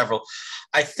reduced. There's several.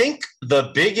 I think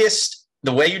the biggest,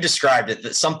 the way you described it,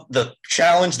 the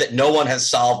challenge that no one has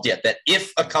solved yet, that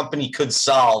if a company could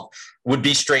solve, would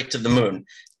be straight to the moon.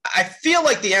 I feel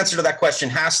like the answer to that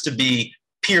question has to be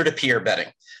peer-to-peer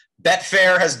betting.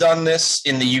 Betfair has done this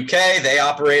in the UK. They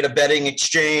operate a betting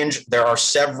exchange. There are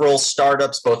several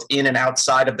startups, both in and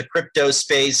outside of the crypto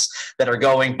space, that are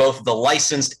going both the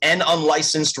licensed and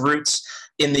unlicensed routes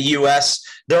in the US.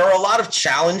 There are a lot of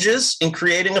challenges in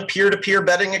creating a peer-to-peer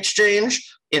betting exchange.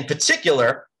 In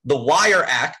particular, the Wire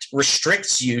Act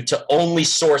restricts you to only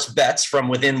source bets from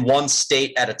within one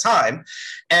state at a time.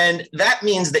 And that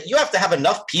means that you have to have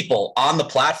enough people on the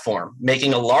platform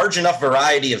making a large enough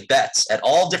variety of bets at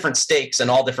all different stakes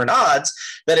and all different odds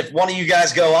that if one of you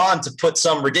guys go on to put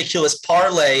some ridiculous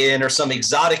parlay in or some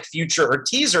exotic future or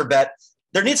teaser bet,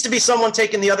 there needs to be someone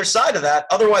taking the other side of that.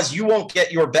 Otherwise, you won't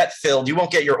get your bet filled. You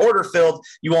won't get your order filled.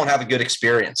 You won't have a good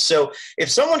experience. So if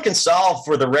someone can solve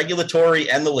for the regulatory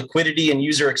and the liquidity and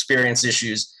user experience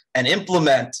issues and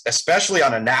implement, especially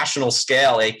on a national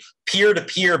scale, a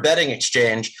peer-to-peer betting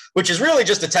exchange, which is really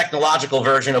just a technological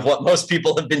version of what most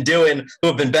people have been doing who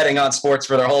have been betting on sports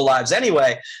for their whole lives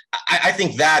anyway, I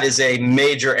think that is a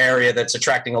major area that's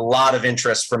attracting a lot of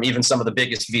interest from even some of the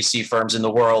biggest VC firms in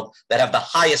the world that have the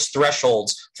highest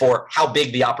thresholds for how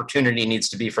big the opportunity needs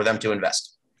to be for them to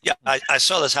invest. Yeah, I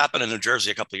saw this happen in New Jersey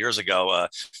a couple of years ago.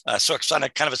 So it's kind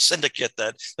of a syndicate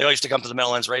that they all used to come to the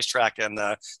Meadowlands racetrack, and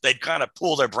they'd kind of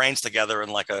pool their brains together in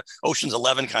like a Ocean's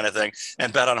 11 kind of thing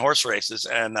and bet on horse races.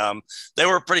 And they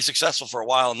were pretty successful for a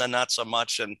while, and then not so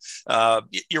much. And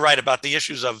you're right about the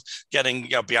issues of getting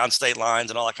beyond state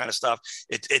lines and all that kind of stuff.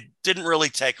 It didn't really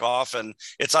take off, and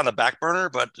it's on the back burner.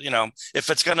 But if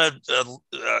it's going to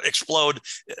explode,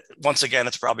 once again,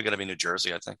 it's probably going to be New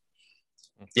Jersey, I think.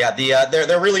 Yeah,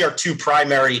 there really are 2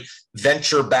 primary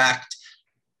venture-backed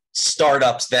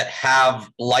startups that have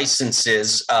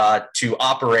licenses to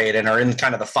operate and are in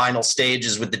kind of the final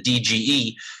stages with the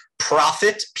DGE.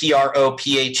 Prophet,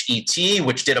 Prophet,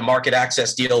 which did a market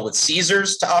access deal with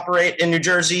Caesars to operate in New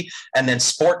Jersey, and then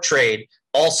Sport Trade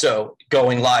also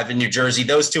going live in New Jersey.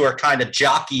 Those two are kind of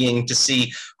jockeying to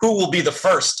see who will be the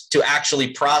first to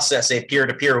actually process a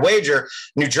peer-to-peer wager.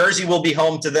 New Jersey will be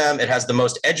home to them. It has the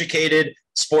most educated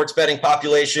sports betting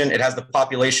population. It has the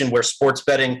population where sports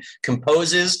betting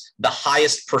composes the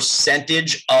highest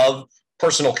percentage of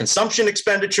personal consumption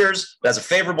expenditures. It has a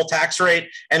favorable tax rate,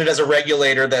 and it has a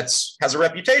regulator that has a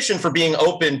reputation for being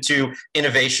open to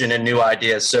innovation and new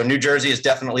ideas. So New Jersey is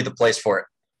definitely the place for it.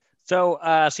 So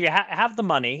you have the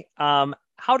money.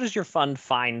 How does your fund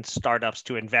find startups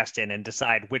to invest in and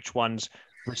decide which ones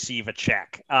receive a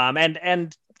check?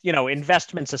 And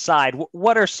investments aside,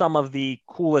 what are some of the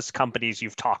coolest companies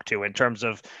you've talked to in terms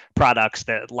of products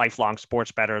that lifelong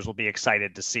sports bettors will be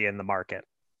excited to see in the market?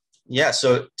 Yeah,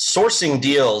 so sourcing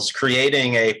deals,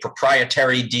 creating a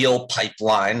proprietary deal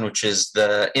pipeline, which is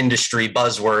the industry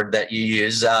buzzword that you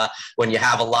use when you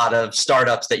have a lot of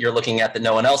startups that you're looking at that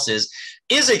no one else is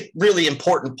a really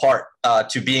important part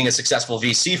to being a successful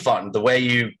VC fund. The way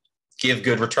you give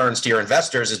good returns to your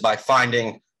investors is by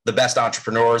finding the best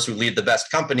entrepreneurs who lead the best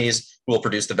companies who will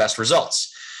produce the best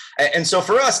results. And so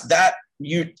for us,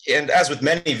 and as with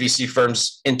many VC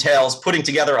firms, entails putting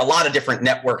together a lot of different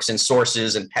networks and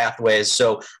sources and pathways.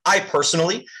 So I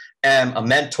personally am a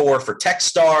mentor for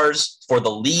Techstars, for the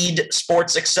Lead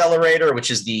Sports Accelerator, which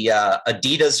is the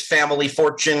Adidas family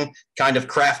fortune kind of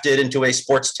crafted into a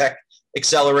sports tech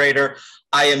accelerator.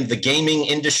 I am the gaming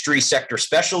industry sector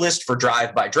specialist for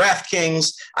Drive by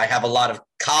DraftKings. I have a lot of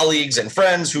colleagues and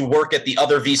friends who work at the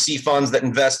other VC funds that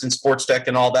invest in sports tech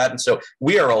and all that. And so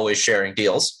we are always sharing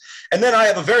deals. And then I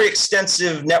have a very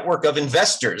extensive network of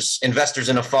investors. Investors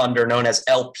in a fund are known as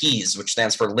LPs, which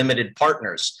stands for limited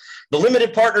partners. The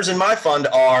limited partners in my fund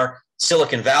are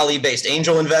Silicon Valley-based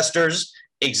angel investors,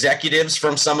 executives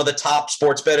from some of the top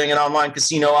sports betting and online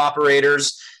casino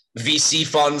operators, VC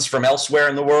funds from elsewhere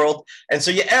in the world. And so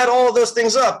you add all of those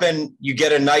things up and you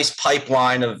get a nice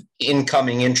pipeline of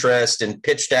incoming interest and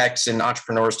pitch decks and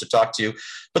entrepreneurs to talk to.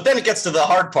 But then it gets to the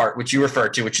hard part, which you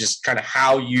referred to, which is kind of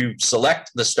how you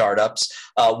select the startups.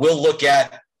 We'll look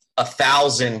at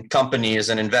 1,000 companies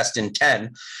and invest in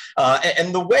 10.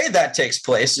 And the way that takes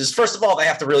place is, first of all, they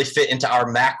have to really fit into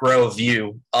our macro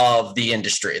view of the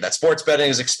industry, that sports betting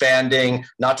is expanding,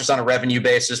 not just on a revenue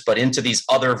basis, but into these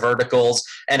other verticals,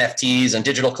 NFTs and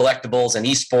digital collectibles and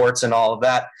esports and all of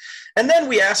that. And then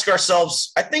we ask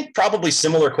ourselves, I think, probably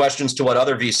similar questions to what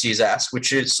other VCs ask,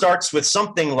 which starts with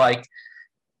something like,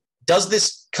 does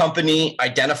this company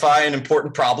identify an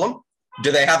important problem?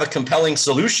 Do they have a compelling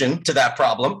solution to that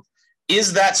problem?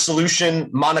 Is that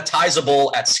solution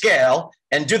monetizable at scale?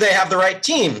 And do they have the right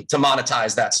team to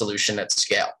monetize that solution at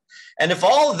scale? And if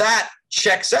all of that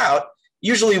checks out,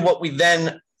 usually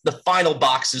the final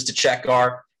boxes to check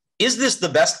are, is this the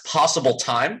best possible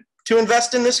time to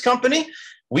invest in this company?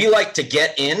 We like to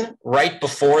get in right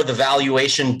before the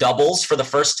valuation doubles for the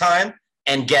first time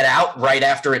and get out right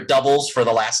after it doubles for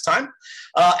the last time.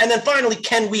 And then finally,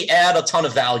 can we add a ton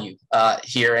of value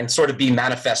here and sort of be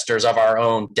manifestors of our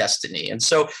own destiny? And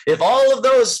so if all of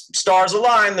those stars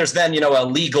align, there's then, a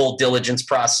legal diligence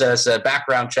process,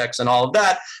 background checks and all of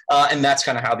that. And that's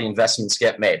kind of how the investments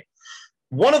get made.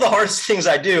 One of the hardest things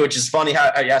I do, which is funny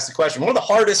how you asked the question, one of the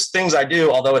hardest things I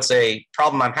do, although it's a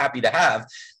problem I'm happy to have,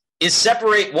 is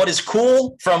separate what is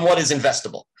cool from what is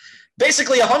investable.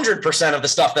 Basically 100% of the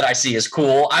stuff that I see is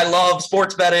cool. I love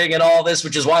sports betting and all this,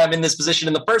 which is why I'm in this position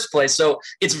in the first place. So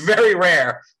it's very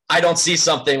rare I don't see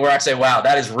something where I say, wow,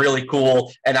 that is really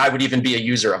cool. And I would even be a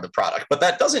user of the product. But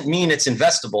that doesn't mean it's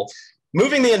investable.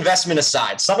 Moving the investment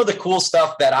aside, some of the cool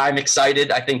stuff that I'm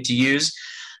excited, I think, to use,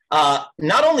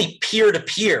 not only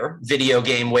peer-to-peer video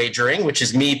game wagering, which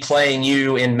is me playing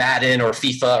you in Madden or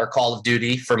FIFA or Call of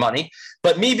Duty for money,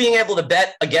 but me being able to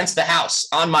bet against the house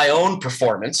on my own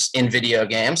performance in video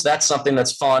games. That's something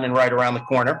that's fun and right around the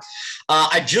corner.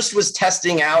 I just was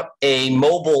testing out a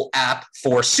mobile app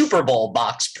for Super Bowl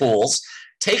box pools,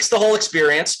 takes the whole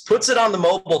experience, puts it on the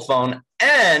mobile phone,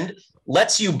 and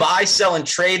lets you buy, sell, and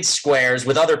trade squares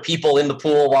with other people in the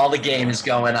pool while the game is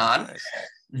going on.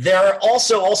 There are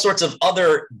also all sorts of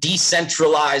other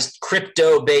decentralized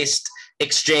crypto-based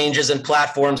exchanges and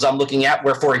platforms I'm looking at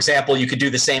where, for example, you could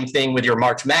do the same thing with your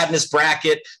March Madness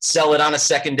bracket, sell it on a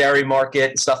secondary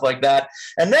market and stuff like that.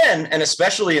 And then, and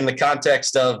especially in the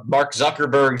context of Mark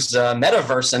Zuckerberg's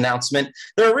metaverse announcement,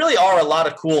 there really are a lot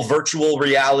of cool virtual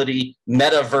reality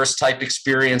metaverse type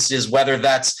experiences, whether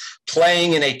that's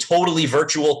playing in a totally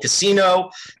virtual casino,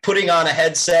 putting on a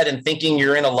headset and thinking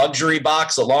you're in a luxury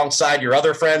box alongside your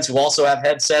other friends who also have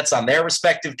headsets on their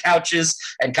respective couches,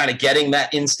 and kind of getting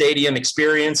that in-stadium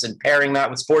experience and pairing that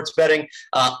with sports betting.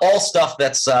 All stuff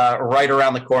that's right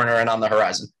around the corner and on the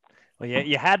horizon. Well,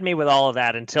 you had me with all of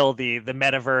that until the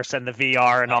metaverse and the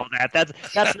VR and all that.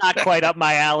 That's not quite up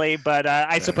my alley, but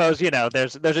I suppose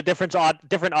there's a different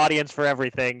audience for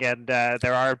everything, and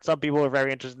there are some people who are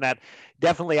very interested in that.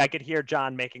 Definitely, I could hear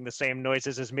John making the same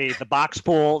noises as me. The box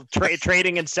pool,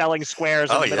 trading and selling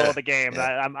squares in the middle of the game.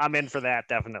 Yeah. I'm in for that,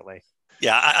 definitely.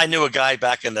 Yeah, I knew a guy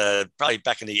probably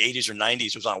back in the 80s or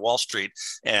 90s who was on Wall Street.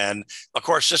 And of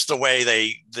course, just the way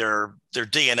their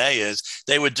DNA is,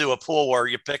 they would do a pool where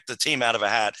you pick the team out of a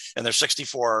hat and there's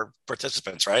 64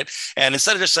 participants, right? And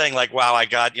instead of just saying like, wow, I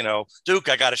got, Duke,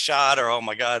 I got a shot, or, oh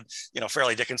my God,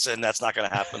 Fairleigh Dickinson, that's not going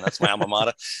to happen. That's my alma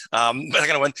mater. But they're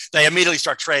going to win. They immediately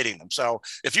start trading them. So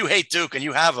if you hate Duke and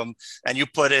you have them and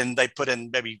they put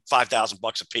in maybe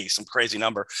 $5,000 a piece, some crazy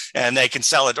number, and they can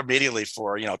sell it immediately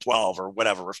for, 12 or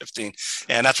whatever, or 15.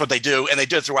 And that's what they do. And they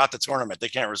do it throughout the tournament. They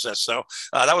can't resist. So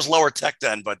that was lower tech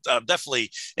then, but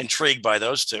definitely intrigued by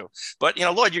those two. But,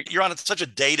 Lloyd, you're on such a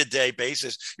day-to-day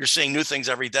basis. You're seeing new things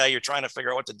every day. You're trying to figure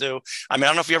out what to do. I mean, I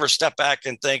don't know if you ever step back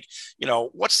and think,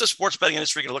 what's the sports betting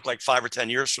industry going to look like 5 or 10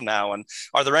 years from now? And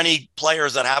are there any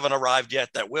players that haven't arrived yet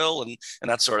that will, and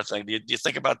that sort of thing? Do you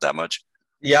think about that much?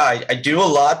 Yeah, I do a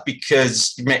lot,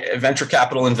 because venture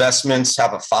capital investments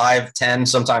have a 5, 10,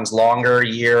 sometimes longer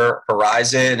year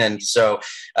horizon. And so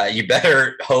you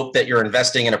better hope that you're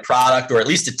investing in a product or at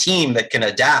least a team that can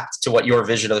adapt to what your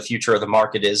vision of the future of the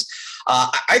market is.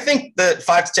 I think that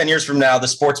 5 to 10 years from now, the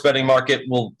sports betting market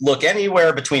will look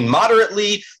anywhere between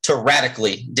moderately to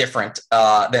radically different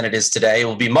than it is today. It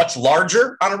will be much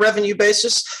larger on a revenue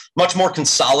basis, much more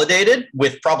consolidated,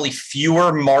 with probably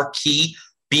fewer marquee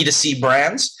B2C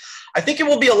brands. I think it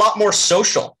will be a lot more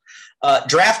social.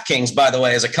 DraftKings, by the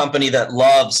way, is a company that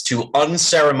loves to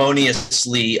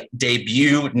unceremoniously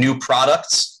debut new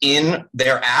products in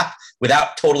their app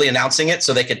without totally announcing it,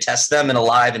 so they could test them in a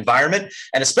live environment.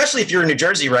 And especially if you're in New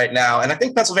Jersey right now, and I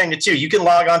think Pennsylvania too, you can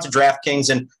log on to DraftKings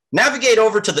and navigate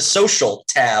over to the social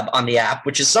tab on the app,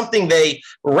 which is something they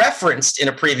referenced in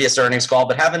a previous earnings call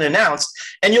but haven't announced.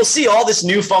 And you'll see all this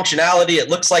new functionality. It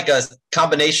looks like a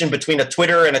combination between a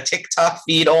Twitter and a TikTok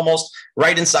feed almost,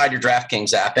 right inside your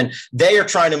DraftKings app. And they are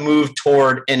trying to move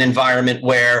toward an environment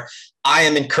where I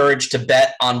am encouraged to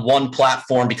bet on one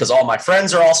platform because all my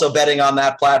friends are also betting on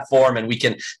that platform, and we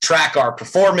can track our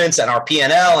performance and our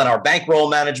P&L and our bankroll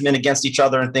management against each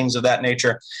other and things of that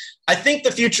nature. I think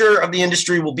the future of the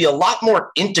industry will be a lot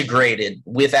more integrated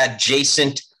with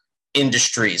adjacent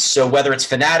industries. So whether it's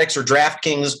Fanatics or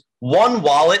DraftKings, one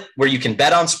wallet where you can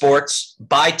bet on sports,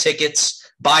 buy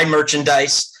tickets, buy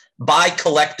merchandise, buy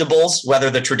collectibles, whether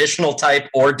the traditional type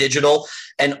or digital,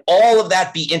 and all of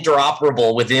that be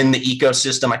interoperable within the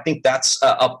ecosystem. I think that's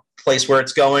a place where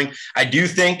it's going. I do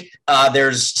think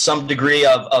there's some degree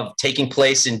of taking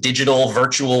place in digital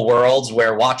virtual worlds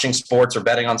where watching sports or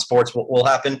betting on sports will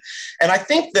happen. And I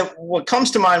think that what comes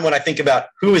to mind when I think about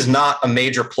who is not a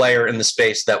major player in the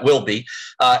space that will be,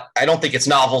 I don't think it's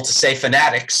novel to say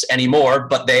Fanatics anymore,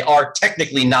 but they are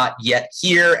technically not yet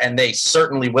here, and they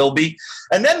certainly will be.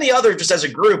 And then the other, just as a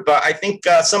group, I think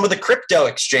some of the crypto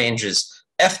exchanges,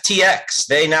 FTX,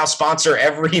 they now sponsor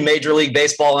every Major League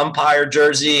Baseball umpire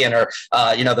jersey and are,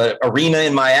 the arena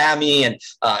in Miami. And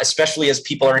especially as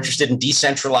people are interested in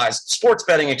decentralized sports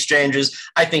betting exchanges,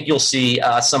 I think you'll see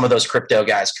some of those crypto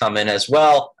guys come in as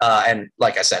well. And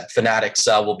like I said, Fanatics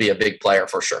will be a big player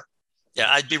for sure. Yeah,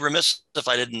 I'd be remiss if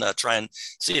I didn't try and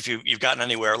see if you've gotten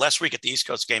anywhere. Last week at the East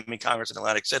Coast Gaming Congress in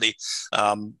Atlantic City,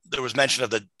 there was mention of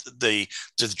the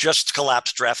just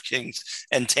collapsed DraftKings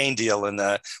Entain deal. And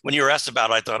when you were asked about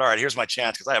it, I thought, all right, here's my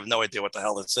chance, because I have no idea what the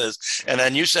hell this is. And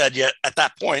then you said, yeah, at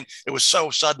that point, it was so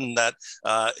sudden that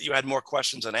you had more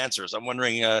questions than answers. I'm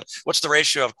wondering, what's the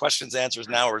ratio of questions and answers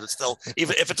now, or is it still,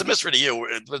 even if it's a mystery to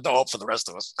you, there's no hope for the rest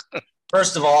of us?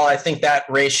 First of all, I think that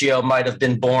ratio might have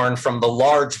been born from the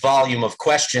large volume of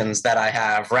questions that I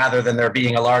have, rather than there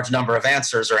being a large number of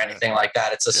answers or anything like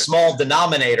that. It's a small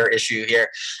denominator issue here.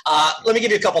 Let me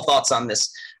give you a couple thoughts on this.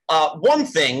 One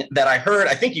thing that I heard,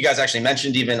 I think you guys actually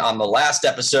mentioned even on the last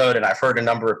episode, and I've heard a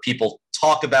number of people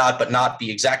talk about but not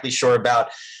be exactly sure about.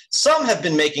 Some have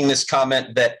been making this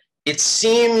comment that it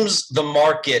seems the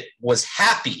market was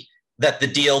happy that the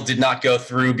deal did not go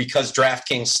through because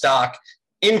DraftKings stock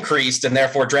increased, and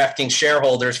therefore DraftKings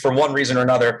shareholders, for one reason or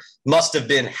another, must have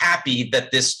been happy that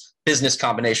this business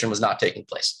combination was not taking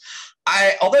place.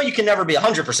 although you can never be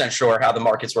 100% sure how the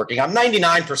market's working, I'm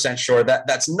 99% sure that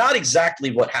that's not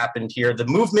exactly what happened here. The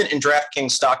movement in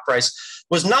DraftKings stock price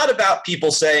was not about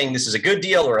people saying this is a good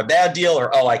deal or a bad deal,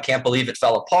 or, oh, I can't believe it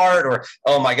fell apart, or,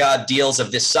 oh my God, deals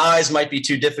of this size might be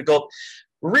too difficult.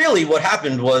 Really, what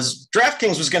happened was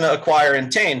DraftKings was going to acquire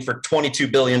Entain for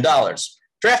 $22 billion.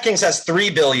 DraftKings has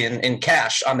 $3 billion in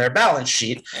cash on their balance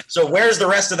sheet. So where's the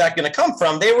rest of that going to come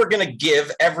from? They were going to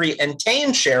give every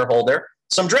Entain shareholder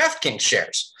some DraftKings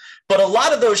shares. But a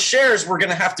lot of those shares were going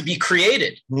to have to be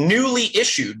created, newly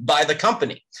issued by the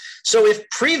company. So if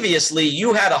previously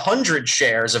you had 100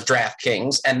 shares of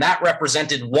DraftKings and that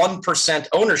represented 1%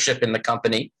 ownership in the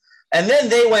company, and then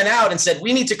they went out and said,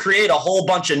 we need to create a whole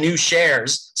bunch of new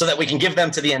shares so that we can give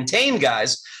them to the Entain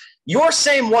guys, your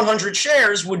same 100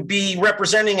 shares would be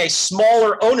representing a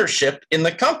smaller ownership in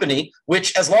the company,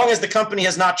 which, as long as the company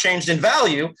has not changed in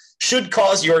value, should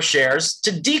cause your shares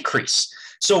to decrease.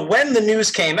 So when the news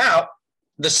came out,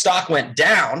 the stock went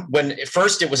down when at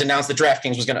first it was announced that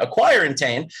DraftKings was going to acquire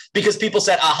Entain, because people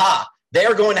said, aha,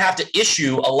 they're going to have to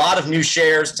issue a lot of new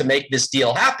shares to make this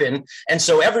deal happen. And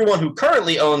so everyone who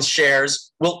currently owns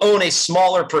shares will own a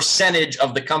smaller percentage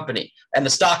of the company. And the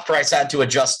stock price had to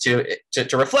adjust to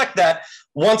reflect that.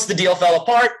 Once the deal fell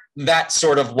apart, that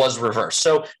sort of was reversed.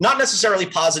 So not necessarily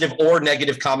positive or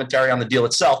negative commentary on the deal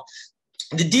itself.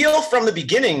 The deal from the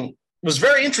beginning was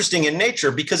very interesting in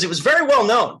nature because it was very well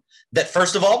known that,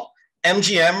 first of all,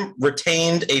 MGM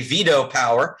retained a veto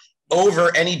power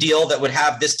over any deal that would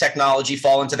have this technology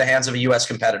fall into the hands of a U.S.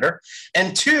 competitor.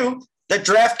 And two, that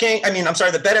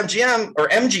BetMGM or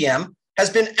MGM has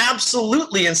been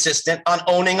absolutely insistent on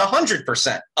owning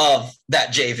 100% of that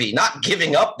JV, not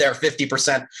giving up their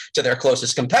 50% to their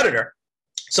closest competitor.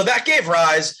 So that gave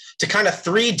rise to kind of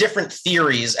three different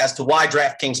theories as to why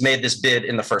DraftKings made this bid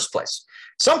in the first place.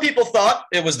 Some people thought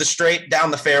it was the straight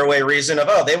down the fairway reason of,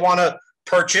 oh, they want to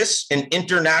purchase an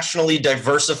internationally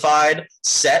diversified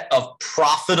set of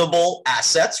profitable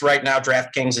assets. Right now,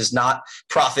 DraftKings is not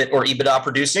profit or EBITDA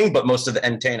producing, but most of the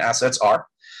Entain assets are.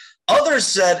 Others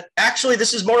said, actually,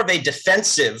 this is more of a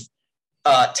defensive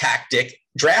tactic.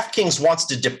 DraftKings wants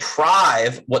to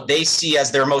deprive what they see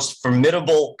as their most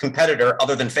formidable competitor,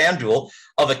 other than FanDuel,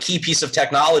 of a key piece of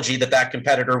technology that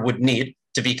competitor would need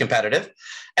to be competitive.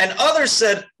 And others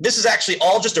said, this is actually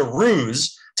all just a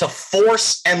ruse to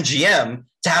force MGM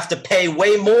to have to pay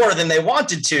way more than they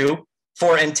wanted to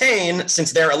for Entain,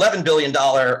 since their $11 billion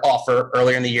offer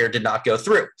earlier in the year did not go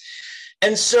through.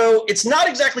 And so it's not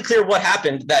exactly clear what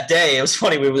happened that day. It was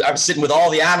funny. I was sitting with all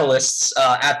the analysts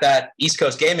at that East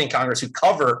Coast Gaming Congress who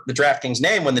cover the DraftKings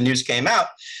name when the news came out.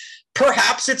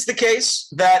 Perhaps it's the case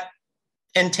that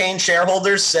Entain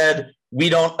shareholders said, we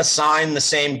don't assign the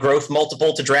same growth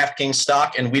multiple to DraftKings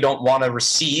stock and we don't want to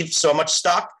receive so much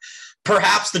stock.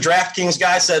 Perhaps the DraftKings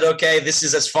guy said, okay, this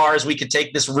is as far as we could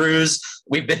take this ruse.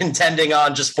 We've been intending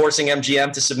on just forcing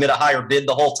MGM to submit a higher bid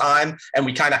the whole time, and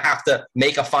we kind of have to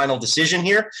make a final decision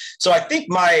here. So I think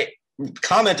my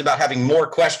comment about having more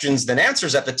questions than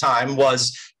answers at the time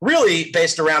was really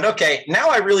based around, okay, now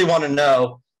I really want to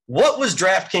know, what was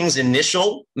DraftKings'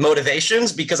 initial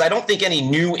motivations? Because I don't think any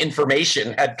new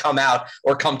information had come out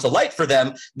or come to light for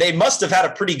them. They must have had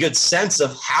a pretty good sense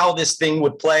of how this thing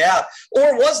would play out.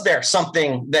 Or was there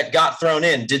something that got thrown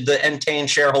in? Did the Entain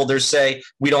shareholders say,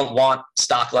 we don't want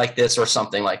stock like this or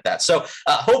something like that? So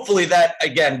hopefully that,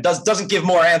 again, doesn't give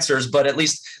more answers, but at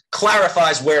least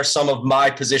clarifies where some of my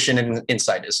position and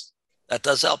insight is. That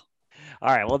does help. All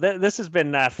right. Well, this has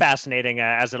been fascinating,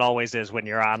 as it always is when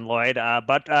you're on, Lloyd.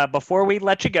 But before we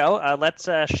let you go, let's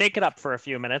shake it up for a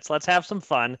few minutes. Let's have some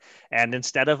fun. And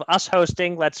instead of us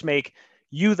hosting, let's make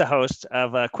you the host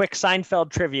of a quick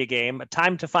Seinfeld trivia game.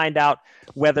 Time to find out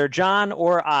whether John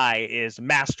or I is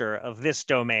master of this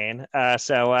domain.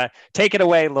 So take it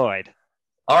away, Lloyd.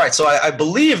 All right, so I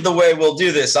believe the way we'll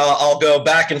do this, I'll go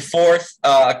back and forth,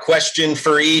 a question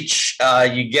for each.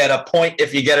 You get a point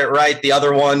if you get it right. The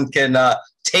other one can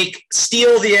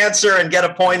steal the answer and get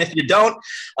a point if you don't.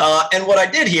 And what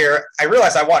I did here, I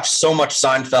realized I watched so much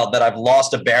Seinfeld that I've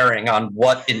lost a bearing on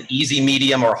what an easy,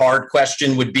 medium, or hard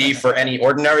question would be for any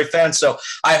ordinary fan. So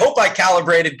I hope I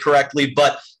calibrated correctly,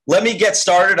 but let me get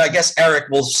started. I guess, Eric,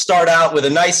 we'll start out with a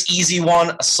nice, easy one,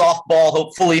 a softball,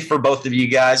 hopefully, for both of you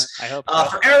guys. I hope so.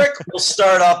 For Eric, we'll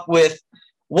start up with,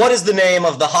 what is the name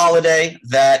of the holiday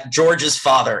that George's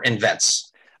father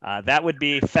invents? That would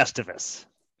be Festivus.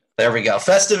 There we go.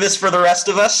 Festivus for the rest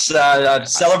of us.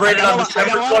 Celebrated on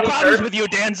December 23rd. I got a lot of problems with you,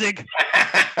 Danzig.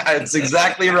 That's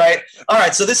exactly right. All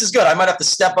right, so this is good. I might have to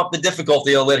step up the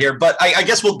difficulty a little here, but I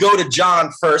guess we'll go to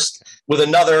John first with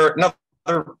another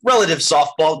relative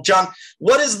softball. John,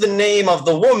 what is the name of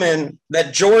the woman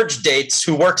that George dates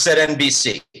who works at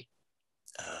NBC?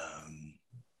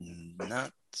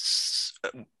 Not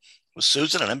was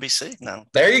Susan at NBC? No.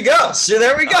 There you go. So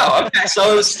there we go. Okay,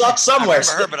 so it was stuck somewhere.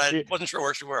 I remember her, but I wasn't sure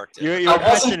where she worked. Yeah. You're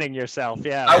questioning yourself.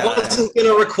 Yeah. I wasn't going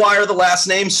to require the last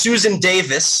name. Susan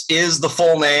Davis is the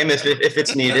full name if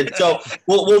it's needed. So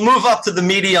we'll move up to the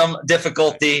medium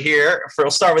difficulty here.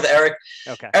 We'll start with Eric.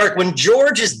 Okay. Eric, when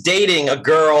George is dating a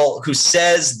girl who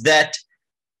says that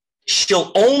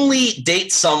she'll only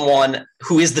date someone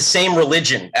who is the same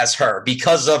religion as her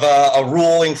because of a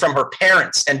ruling from her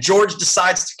parents, and George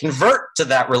decides to convert to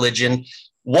that religion,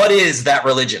 what is that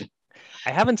religion?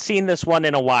 I haven't seen this one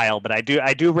in a while, but I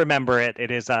do remember it. It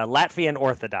is Latvian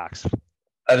Orthodox.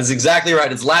 That is exactly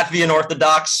right. It's Latvian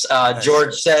Orthodox.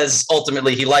 George says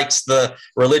ultimately he likes the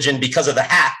religion because of the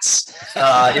hats,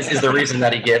 is the reason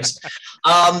that he gives.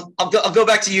 I'll go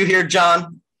back to you here,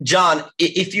 John. John,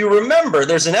 if you remember,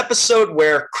 there's an episode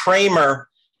where Kramer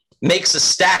makes a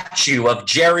statue of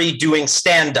Jerry doing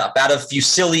stand-up out of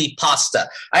fusilli pasta.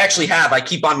 I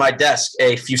keep on my desk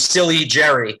a fusilli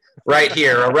Jerry right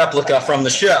here, a replica from the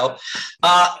show.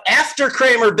 After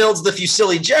Kramer builds the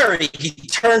fusilli Jerry, he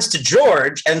turns to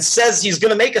George and says he's going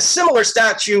to make a similar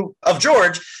statue of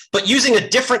George, but using a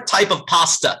different type of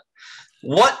pasta.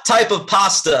 What type of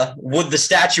pasta would the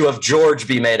statue of George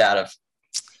be made out of?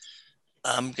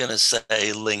 I'm going to say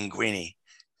linguine.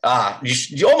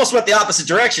 You almost went the opposite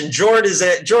direction. George is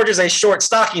a short,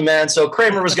 stocky man, so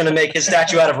Kramer was going to make his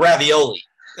statue out of ravioli.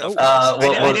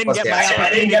 I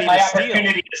didn't get my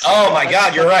opportunity. Oh my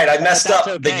God, you're right. I messed up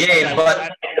the game,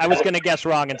 but I was going to guess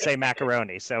wrong and say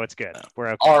macaroni, so it's good. We're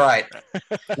okay. All right.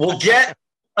 We'll get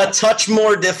a touch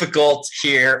more difficult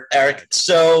here, Eric.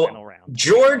 So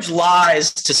George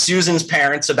lies to Susan's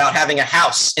parents about having a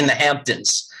house in the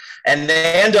Hamptons. And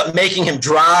they end up making him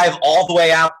drive all the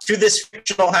way out to this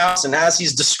fictional house. And as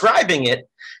he's describing it,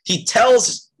 he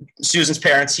tells Susan's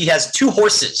parents he has 2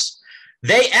 horses.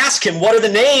 They ask him, what are the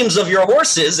names of your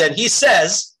horses? And he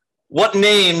says, what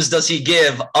names does he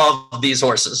give of these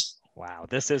horses? Wow,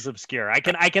 this is obscure. I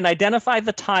can identify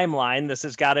the timeline. This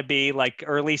has got to be like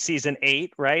early season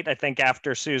 8, right? I think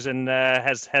after Susan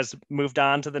has moved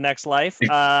on to the next life.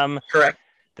 Correct.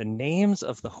 The names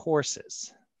of the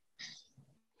horses.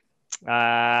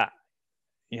 I'm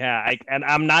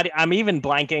even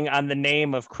blanking on the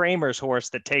name of Kramer's horse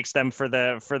that takes them for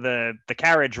the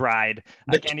carriage ride.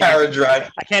 I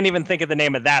can't even think of the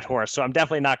name of that horse, so I'm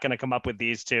definitely not going to come up with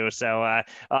these two. So,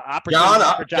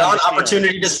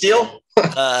 opportunity to steal.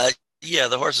 Yeah,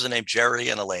 the horses are named Jerry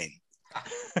and Elaine.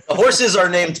 The horses are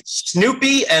named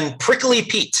Snoopy and Prickly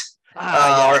Pete.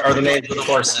 Are the names of the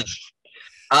horses.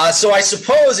 So I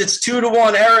suppose it's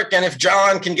 2-1, Eric. And if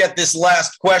John can get this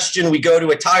last question, we go to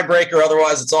a tiebreaker.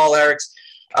 Otherwise, it's all Eric's.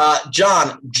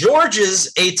 John,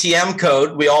 George's ATM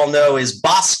code, we all know, is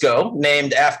Bosco,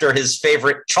 named after his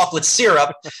favorite chocolate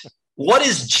syrup. What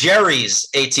is Jerry's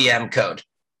ATM code?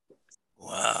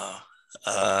 Wow.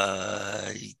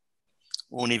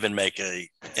 Won't even make a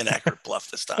inaccurate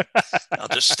bluff this time. I'll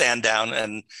just stand down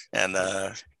and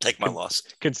take my loss.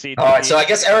 Concede. All right, so I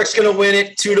guess Eric's going to win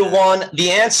it 2-1. The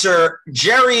answer,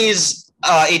 Jerry's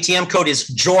ATM code is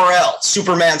Jor-El,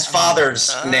 Superman's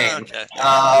father's name,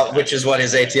 which is what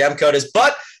his ATM code is.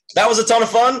 But that was a ton of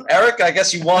fun. Eric, I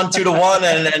guess you won 2-1,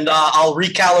 and I'll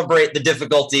recalibrate the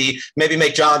difficulty, maybe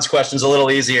make John's questions a little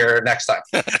easier next time.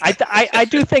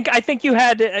 I think you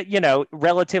had,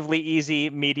 relatively easy,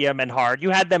 medium, and hard.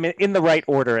 You had them in the right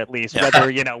order, at least.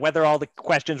 Whether all the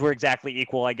questions were exactly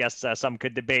equal, I guess some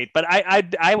could debate. But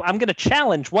I'm going to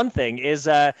challenge one thing is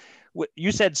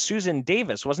you said Susan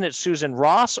Davis. Wasn't it Susan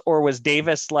Ross, or was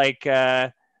Davis like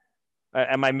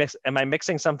am I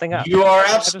mixing something up? You are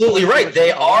absolutely right.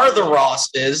 They are the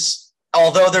Rosses.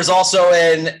 Although there's also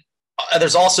an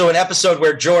episode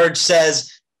where George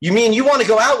says, "You mean you want to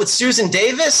go out with Susan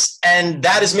Davis?" And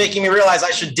that is making me realize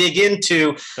I should dig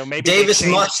into. So maybe Davis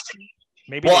must.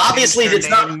 Maybe obviously it's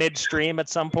not midstream at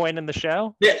some point in the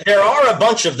show. There are a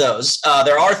bunch of those.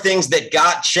 There are things that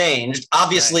got changed.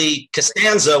 Obviously,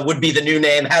 Costanza would be the new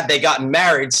name had they gotten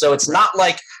married. So it's not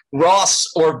like Ross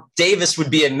or Davis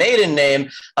would be a maiden name.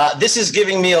 This is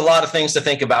giving me a lot of things to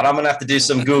think about. I'm going to have to do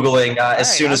some Googling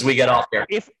as soon as we get off here.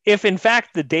 If in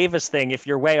fact the Davis thing, if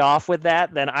you're way off with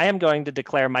that, then I am going to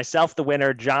declare myself the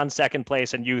winner, John second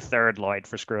place, and you third, Lloyd,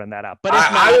 for screwing that up. But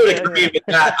I would agree with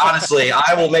that. Honestly,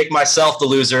 I will make myself the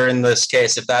loser in this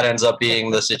case if that ends up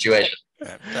being the situation.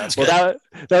 That's well,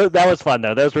 good. that was fun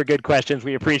though. Those were good questions.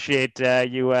 We appreciate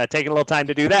you taking a little time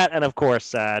to do that, and of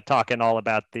course, talking all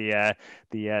about the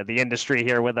industry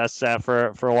here with us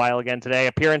for a while again today.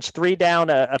 Appearance 3 down,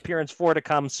 appearance 4 to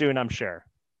come soon, I'm sure.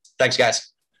 Thanks,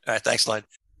 guys. All right, thanks, Lloyd.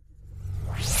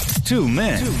 Two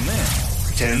men.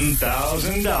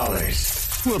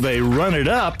 $10,000. Will they run it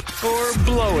up or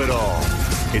blow it all?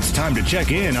 It's time to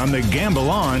check in on the Gamble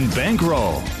On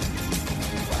bankroll.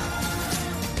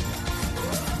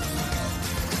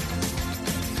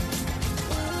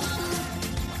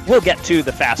 We'll get to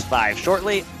the Fast Five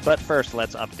shortly, but first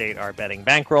let's update our betting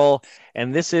bankroll.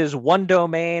 And this is one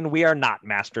domain we are not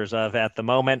masters of at the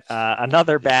moment.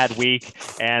 Another bad week,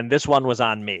 and this one was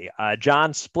on me.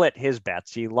 John split his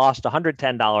bets. He lost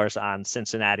 $110 on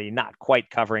Cincinnati, not quite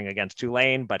covering against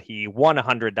Tulane, but he won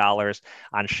 $100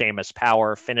 on Seamus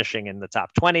Power, finishing in the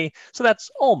top 20. So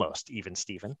that's almost even,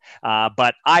 Steven.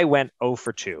 But I went 0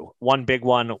 for 2. One big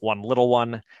one, one little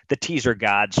one. The teaser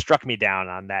god struck me down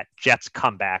on that Jets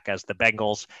comeback as the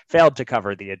Bengals failed to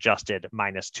cover the adjusted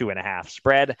 -2.5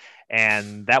 spread.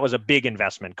 And that was a big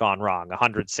investment gone wrong,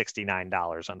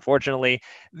 $169, unfortunately.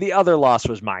 The other loss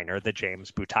was minor. The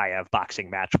James Butayev boxing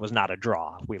match was not a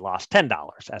draw. We lost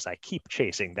 $10 as I keep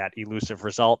chasing that elusive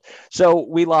result. So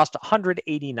we lost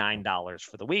 $189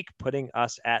 for the week, putting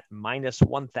us at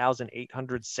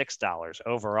 -$1,806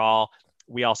 overall.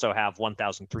 We also have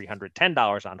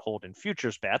 $1,310 on hold in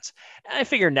futures bets. And I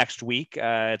figure next week,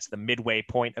 it's the midway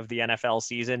point of the NFL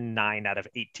season. 9 out of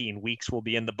 18 weeks will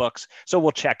be in the books. So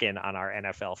we'll check in on our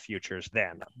NFL futures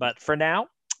then. But for now,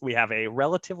 we have a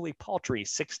relatively paltry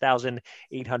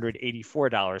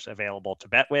 $6,884 available to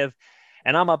bet with.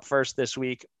 And I'm up first this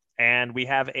week. And we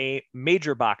have a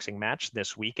major boxing match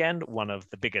this weekend. One of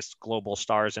the biggest global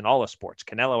stars in all of sports,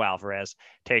 Canelo Alvarez,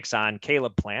 takes on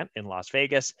Caleb Plant in Las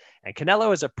Vegas. And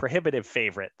Canelo is a prohibitive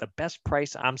favorite. The best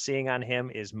price I'm seeing on him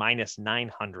is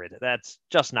 -900. That's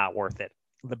just not worth it.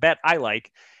 The bet I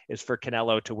like is for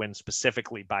Canelo to win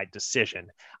specifically by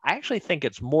decision. I actually think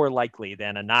it's more likely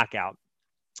than a knockout.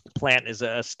 Plant is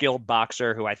a skilled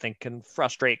boxer who I think can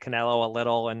frustrate Canelo a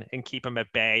little and keep him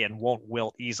at bay and won't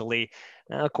wilt easily.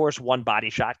 Now, of course, one body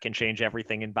shot can change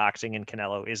everything in boxing, and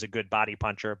Canelo is a good body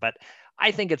puncher, but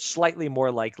I think it's slightly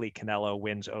more likely Canelo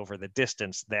wins over the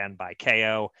distance than by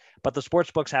KO. But the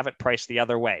sportsbooks have it priced the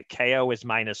other way. KO is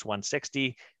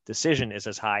 -160. Decision is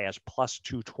as high as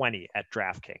 +220 at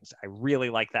DraftKings. I really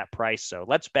like that price, so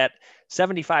let's bet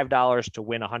 $75 to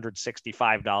win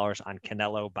 $165 on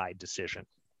Canelo by decision.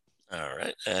 All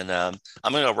right. And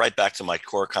I'm going to go right back to my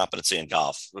core competency in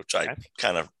golf, which I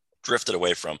kind of drifted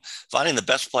away from. Finding the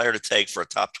best player to take for a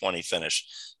top 20 finish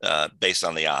based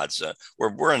on the odds.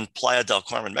 We're in Playa del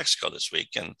Carmen, Mexico this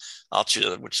week, and I'll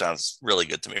choose, which sounds really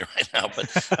good to me right now, but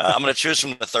I'm going to choose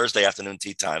from the Thursday afternoon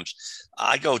tee times.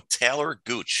 I go Taylor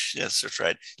Gooch. Yes, that's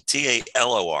right.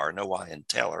 Talor, no Y in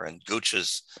Taylor, and Gooch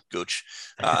is Gooch.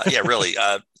 Yeah, really.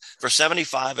 For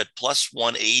 75 at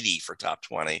 +180 for top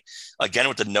 20, again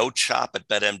with the no chop at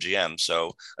BetMGM.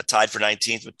 So a tied for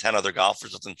 19th with 10 other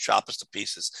golfers doesn't chop us to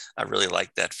pieces. I really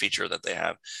like that feature that they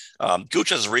have. Gooch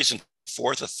has a recent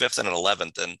 4th, a 5th, and an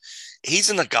 11th, and he's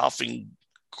in the golfing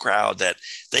crowd that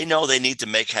they know they need to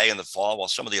make hay in the fall while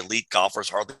some of the elite golfers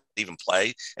hardly even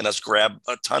play, and let's grab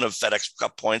a ton of FedEx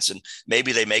Cup points, and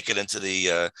maybe they make it into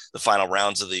the final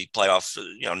rounds of the playoff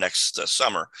next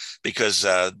summer because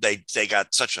they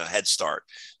got such a head start.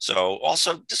 So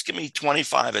also just give me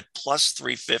 25 at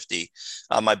 +350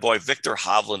 on my boy Victor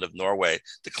Hovland of Norway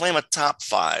to claim a top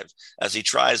 5 as he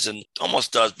tries and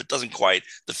almost does but doesn't quite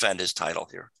defend his title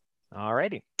here. All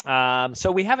righty.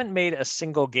 So we haven't made a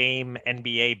single game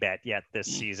NBA bet yet this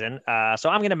season. So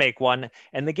I'm going to make one.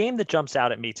 And the game that jumps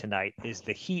out at me tonight is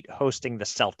the Heat hosting the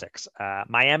Celtics.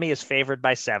 Miami is favored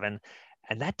by 7,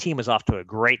 and that team is off to a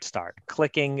great start,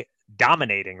 clicking,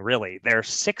 dominating, really. They're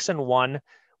 6-1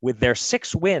 with their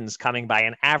 6 wins coming by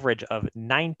an average of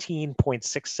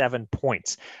 19.67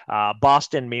 points.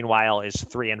 Boston, meanwhile, is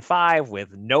 3-5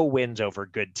 with no wins over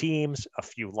good teams, a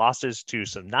few losses to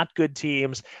some not good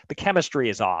teams. The chemistry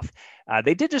is off.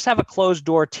 They did just have a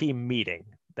closed-door team meeting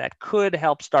that could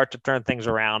help start to turn things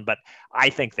around, but I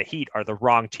think the Heat are the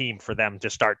wrong team for them to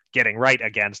start getting right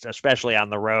against, especially on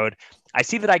the road. I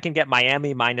see that I can get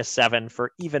Miami -7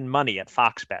 for even money at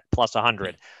Fox Bet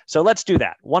 +100. So let's do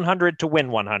that. 100 to win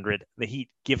 100. The Heat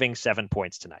giving 7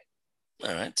 points tonight.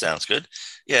 All right. Sounds good.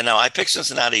 Yeah. No, I picked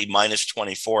Cincinnati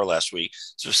 -24 last week,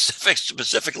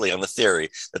 specifically on the theory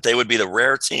that they would be the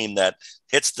rare team that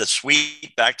hits the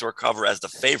sweet backdoor cover as the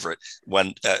favorite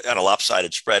when at a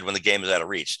lopsided spread when the game is out of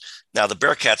reach. Now, the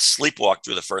Bearcats sleepwalked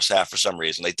through the first half for some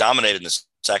reason. They dominated in the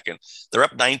second. They're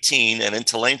up 19 and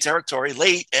into lane territory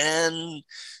late, and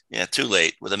too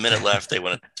late. With a minute left, they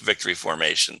went to victory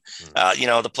formation.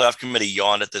 The playoff committee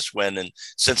yawned at this win, and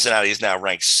Cincinnati is now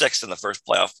ranked 6th in the first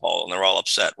playoff poll, and they're all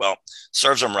upset. Well,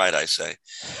 serves them right, I say.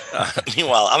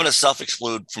 Meanwhile, I'm going to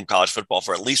self-exclude from college football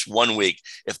for at least 1 week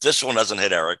if this one doesn't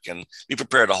hit Eric, and be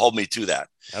prepared to hold me to that.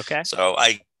 Okay. So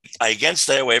I again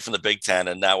stay away from the Big Ten,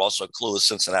 and now also clueless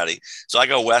Cincinnati. So I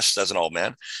go west as an old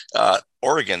man.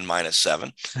 Oregon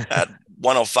 -7 at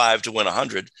 105 to win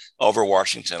 100 over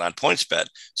Washington on PointsBet.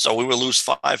 So we will lose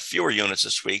 5 fewer units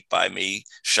this week by me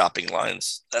shopping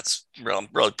lines. I'm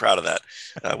really proud of that.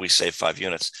 We saved 5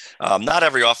 units. Not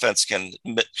every offense can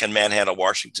manhandle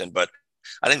Washington, but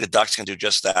I think the Ducks can do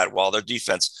just that while their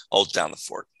defense holds down the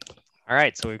fort. All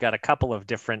right, so we've got a couple of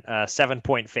different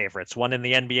 7-point favorites, one in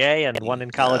the NBA and one in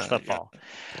college football. Yeah.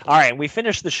 All right, we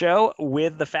finished the show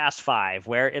with the Fast Five,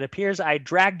 where it appears I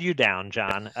dragged you down,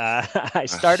 John. I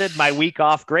started my week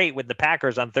off great with the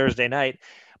Packers on Thursday night,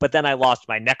 but then I lost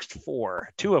my next 4,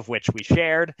 2 of which we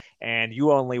shared, and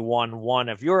you only won 1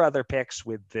 of your other picks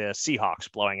with the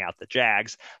Seahawks blowing out the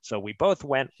Jags. So we both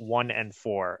went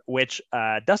 1-4, which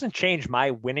doesn't change my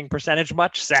winning percentage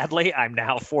much. Sadly, I'm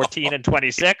now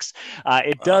 14-26.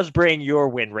 It does bring your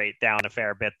win rate down a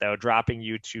fair bit, though, dropping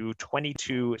you to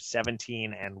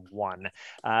 22-17-1.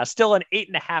 Still an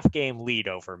 8.5 game lead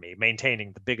over me,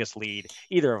 maintaining the biggest lead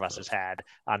either of us has had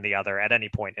on the other at any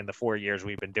point in the 4 years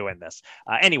we've been doing this.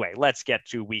 Anyway, let's get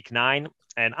to week 9.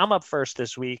 And I'm up first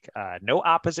this week. No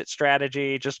opposite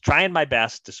strategy, just trying my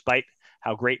best, despite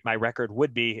how great my record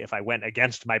would be if I went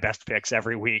against my best picks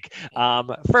every week.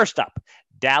 First up,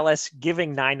 Dallas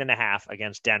giving 9.5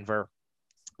 against Denver.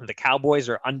 The Cowboys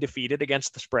are undefeated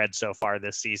against the spread so far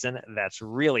this season. That's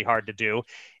really hard to do.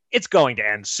 It's going to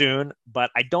end soon,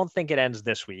 but I don't think it ends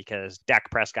this week as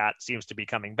Dak Prescott seems to be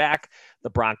coming back. The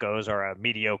Broncos are a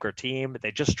mediocre team.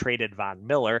 They just traded Von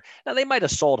Miller. Now, they might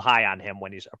have sold high on him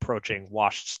when he's approaching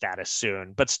washed status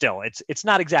soon, but still, it's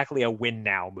not exactly a win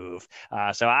now move.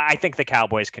 So I think the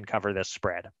Cowboys can cover this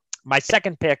spread. My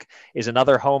second pick is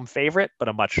another home favorite, but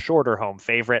a much shorter home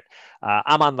favorite.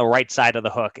 I'm on the right side of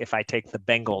the hook if I take the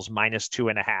Bengals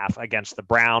 -2.5 against the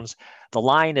Browns. The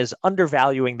line is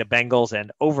undervaluing the Bengals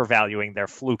and overvaluing their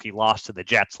fluky loss to the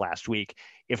Jets last week.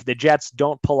 If the Jets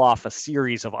don't pull off a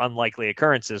series of unlikely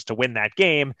occurrences to win that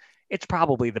game, it's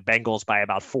probably the Bengals by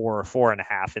about 4 or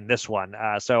 4.5 in this one.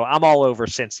 So I'm all over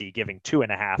Cincy giving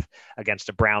 2.5 against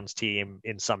a Browns team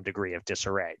in some degree of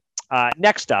disarray.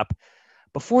 Next up,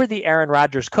 before the Aaron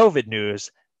Rodgers COVID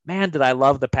news, man, did I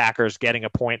love the Packers getting a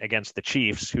point against the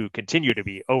Chiefs, who continue to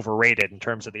be overrated in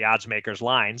terms of the odds makers'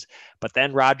 lines. But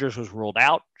then Rodgers was ruled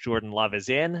out. Jordan Love is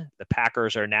in. The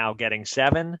Packers are now getting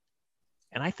 7.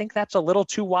 And I think that's a little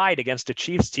too wide against a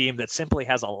Chiefs team that simply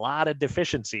has a lot of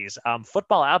deficiencies.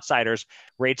 Football Outsiders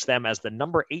rates them as the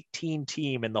number 18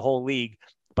 team in the whole league,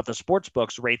 but the sports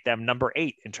books rate them number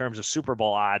 8 in terms of Super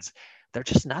Bowl odds. They're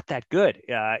just not that good,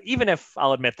 even if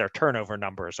I'll admit their turnover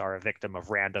numbers are a victim of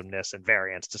randomness and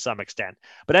variance to some extent.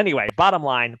 But anyway, bottom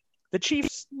line, the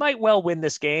Chiefs might well win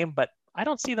this game, but I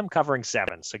don't see them covering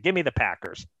 7. So give me the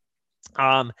Packers.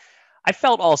 I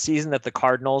felt all season that the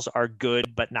Cardinals are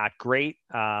good, but not great.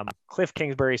 Cliff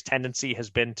Kingsbury's tendency has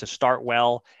been to start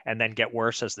well and then get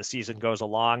worse as the season goes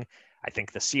along. I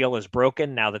think the seal is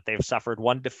broken. Now that they've suffered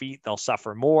 1 defeat, they'll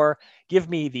suffer more. Give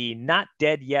me the not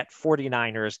dead yet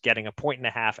 49ers getting a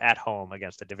 1.5 at home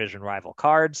against the division rival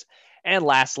Cards. And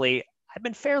lastly, I've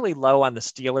been fairly low on the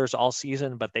Steelers all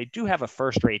season, but they do have a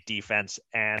first-rate defense.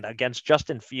 And against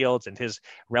Justin Fields and his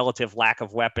relative lack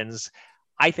of weapons,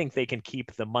 I think they can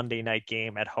keep the Monday night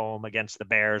game at home against the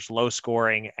Bears low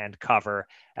scoring and cover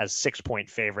as 6-point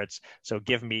favorites. So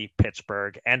give me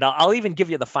Pittsburgh. And I'll even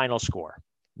give you the final score.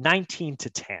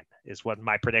 19-10 is what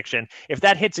my prediction. If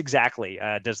that hits exactly,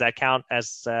 does that count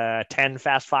as 10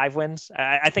 Fast Five wins?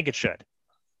 I think it should.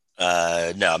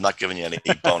 No, I'm not giving you any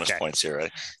bonus points here.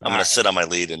 Right? I'm going to sit on my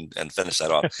lead and finish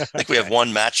that off. I think we have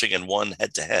 1 matching and 1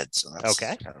 head-to-head. So that's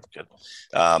kind of good.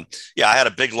 I had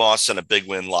a big loss and a big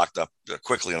win locked up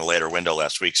quickly in a later window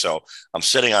last week. So I'm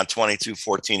sitting on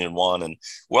 22-14-1. And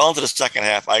well into the second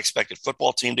half, I expected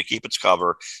football team to keep its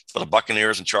cover, for the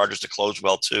Buccaneers and Chargers to close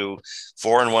well too.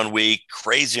 4 in 1 week,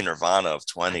 crazy nirvana of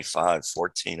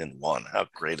 25-14-1. How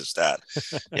great is that?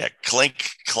 Clink,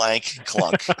 clank,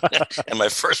 clunk. And my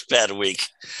first bad week.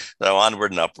 So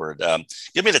onward and upward.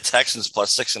 Give me the Texans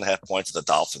plus 6.5 points of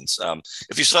the Dolphins.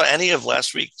 If you saw any of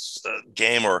last week's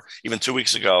game or even 2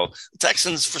 weeks ago, the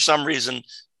Texans, for some reason,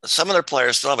 some of their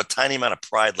players still have a tiny amount of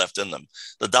pride left in them.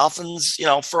 The Dolphins,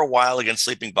 for a while against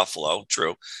sleeping Buffalo,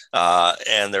 true.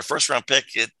 And their first round pick,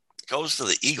 it goes to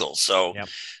the Eagles. So Yep.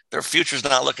 their future's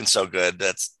not looking so good.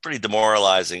 That's pretty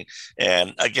demoralizing.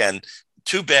 And again,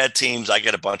 two bad teams, I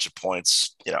get a bunch of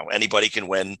points. Anybody can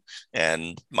win,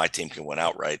 and my team can win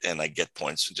outright, and I get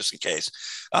points just in case.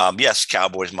 Yes,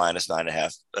 Cowboys minus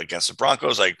 9.5 against the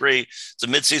Broncos. I agree. It's a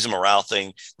midseason morale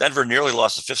thing. Denver nearly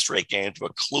lost a fifth straight game to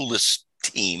a clueless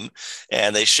team,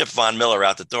 and they shipped Von Miller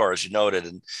out the door, as you noted.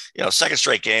 And second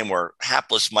straight game where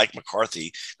hapless Mike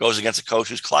McCarthy goes against a coach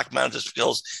whose clock management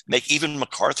skills make even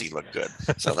McCarthy look good.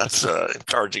 So that's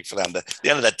encouraging for them. The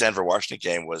end of that Denver-Washington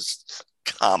game was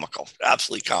comical,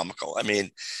 absolutely comical. I mean,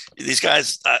 these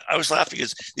guys, I was laughing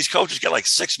because these coaches get like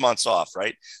 6 months off,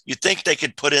 right? You'd think they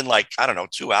could put in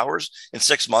 2 hours in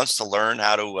 6 months to learn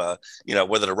how to,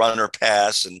 whether to run or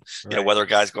pass, and whether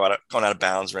guys going out of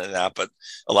bounds or anything like that. But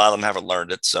a lot of them haven't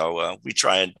learned it, so we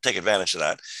try and take advantage of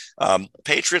that.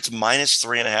 Patriots minus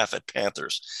 3.5 at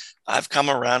Panthers. I've come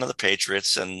around to the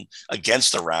Patriots and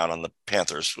against the round on the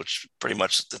Panthers, which pretty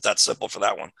much that's simple for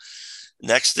that one.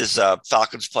 Next is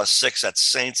Falcons +6 at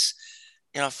Saints.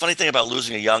 Funny thing about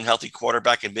losing a young, healthy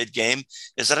quarterback in mid-game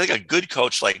is that I think a good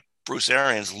coach like Bruce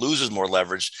Arians loses more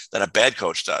leverage than a bad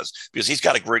coach does, because he's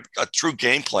got a true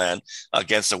game plan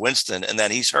against a Winston, and then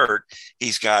he's hurt.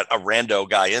 He's got a rando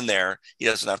guy in there. He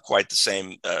doesn't have quite the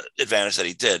same advantage that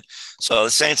he did. So the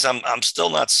Saints, I'm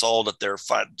still not sold that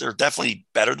they're definitely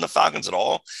better than the Falcons at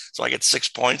all. So I get 6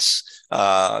 points.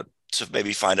 To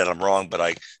maybe find out I'm wrong, but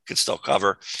I could still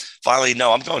cover. Finally,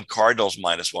 no, I'm going Cardinals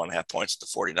minus 1.5 points to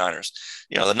the 49ers.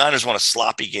 The Niners won a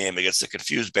sloppy game against the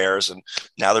confused Bears, and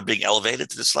now they're being elevated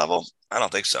to this level. I don't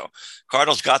think so.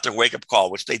 Cardinals got their wake-up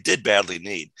call, which they did badly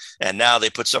need, and now they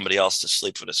put somebody else to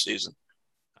sleep for the season.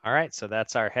 All right, so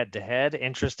that's our head-to-head.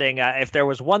 Interesting. If there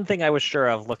was one thing I was sure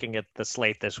of looking at the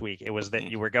slate this week, it was that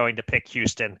you were going to pick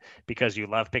Houston because you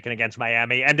love picking against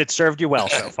Miami, and it served you well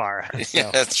so far. So.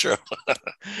 Yeah, that's true.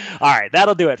 All right,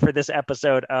 that'll do it for this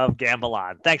episode of Gamble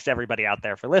On. Thanks to everybody out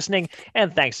there for listening,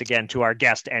 and thanks again to our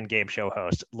guest and game show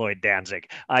host, Lloyd Danzig.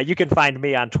 You can find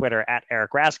me on Twitter at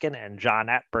Eric Raskin and John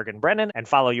at Bergen Brennan, and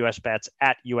follow US Bets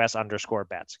at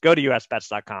US_bets. Go to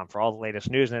usbets.com for all the latest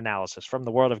news and analysis from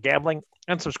the world of gambling,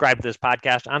 and subscribe to this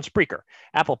podcast on Spreaker,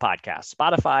 Apple Podcasts,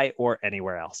 Spotify, or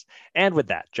anywhere else. And with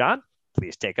that, John,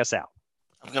 please take us out.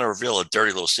 I'm going to reveal a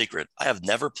dirty little secret. I have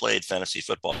never played fantasy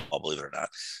football, believe it or not,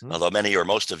 although many or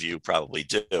most of you probably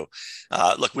do.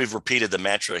 Look, we've repeated the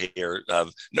mantra here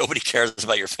of nobody cares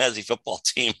about your fantasy football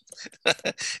team.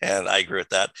 And I agree with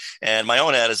that. And my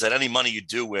own ad is that any money you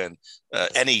do win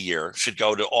any year should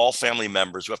go to all family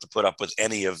members who have to put up with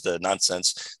any of the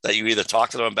nonsense that you either talk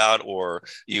to them about, or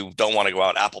you don't want to go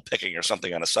out apple picking or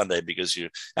something on a Sunday because you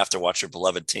have to watch your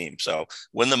beloved team. So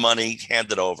win the money,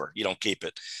 hand it over. You don't keep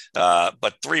it.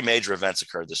 But 3 major events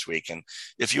occurred this week. And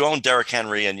if you own Derrick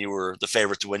Henry and you were the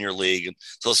favorite to win your league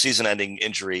until a season-ending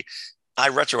injury, I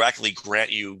retroactively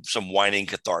grant you some whining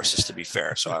catharsis, to be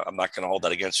fair. So I'm not going to hold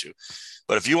that against you.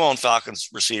 But if you own Falcons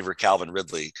receiver Calvin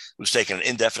Ridley, who's taken an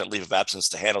indefinite leave of absence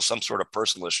to handle some sort of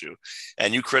personal issue,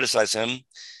 and you criticize him,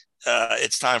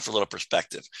 it's time for a little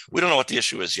perspective. We don't know what the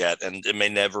issue is yet, and it may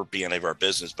never be any of our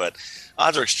business, but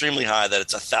odds are extremely high that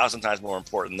it's 1,000 times more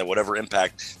important than whatever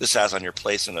impact this has on your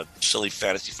place in a silly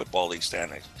fantasy football league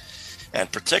standings.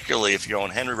 And particularly if you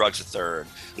own Henry Ruggs III,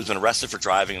 who's been arrested for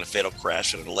driving in a fatal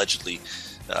crash at an allegedly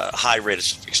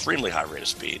extremely high rate of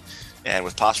speed, and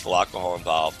with possible alcohol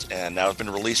involved, and now has been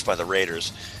released by the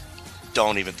Raiders,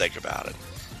 don't even think about it.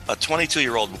 A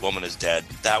 22-year-old woman is dead.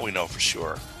 That we know for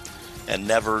sure. And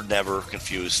never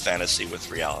confuse fantasy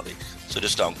with reality. So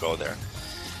just don't go there.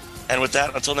 And with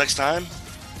that, until next time,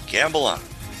 gamble on.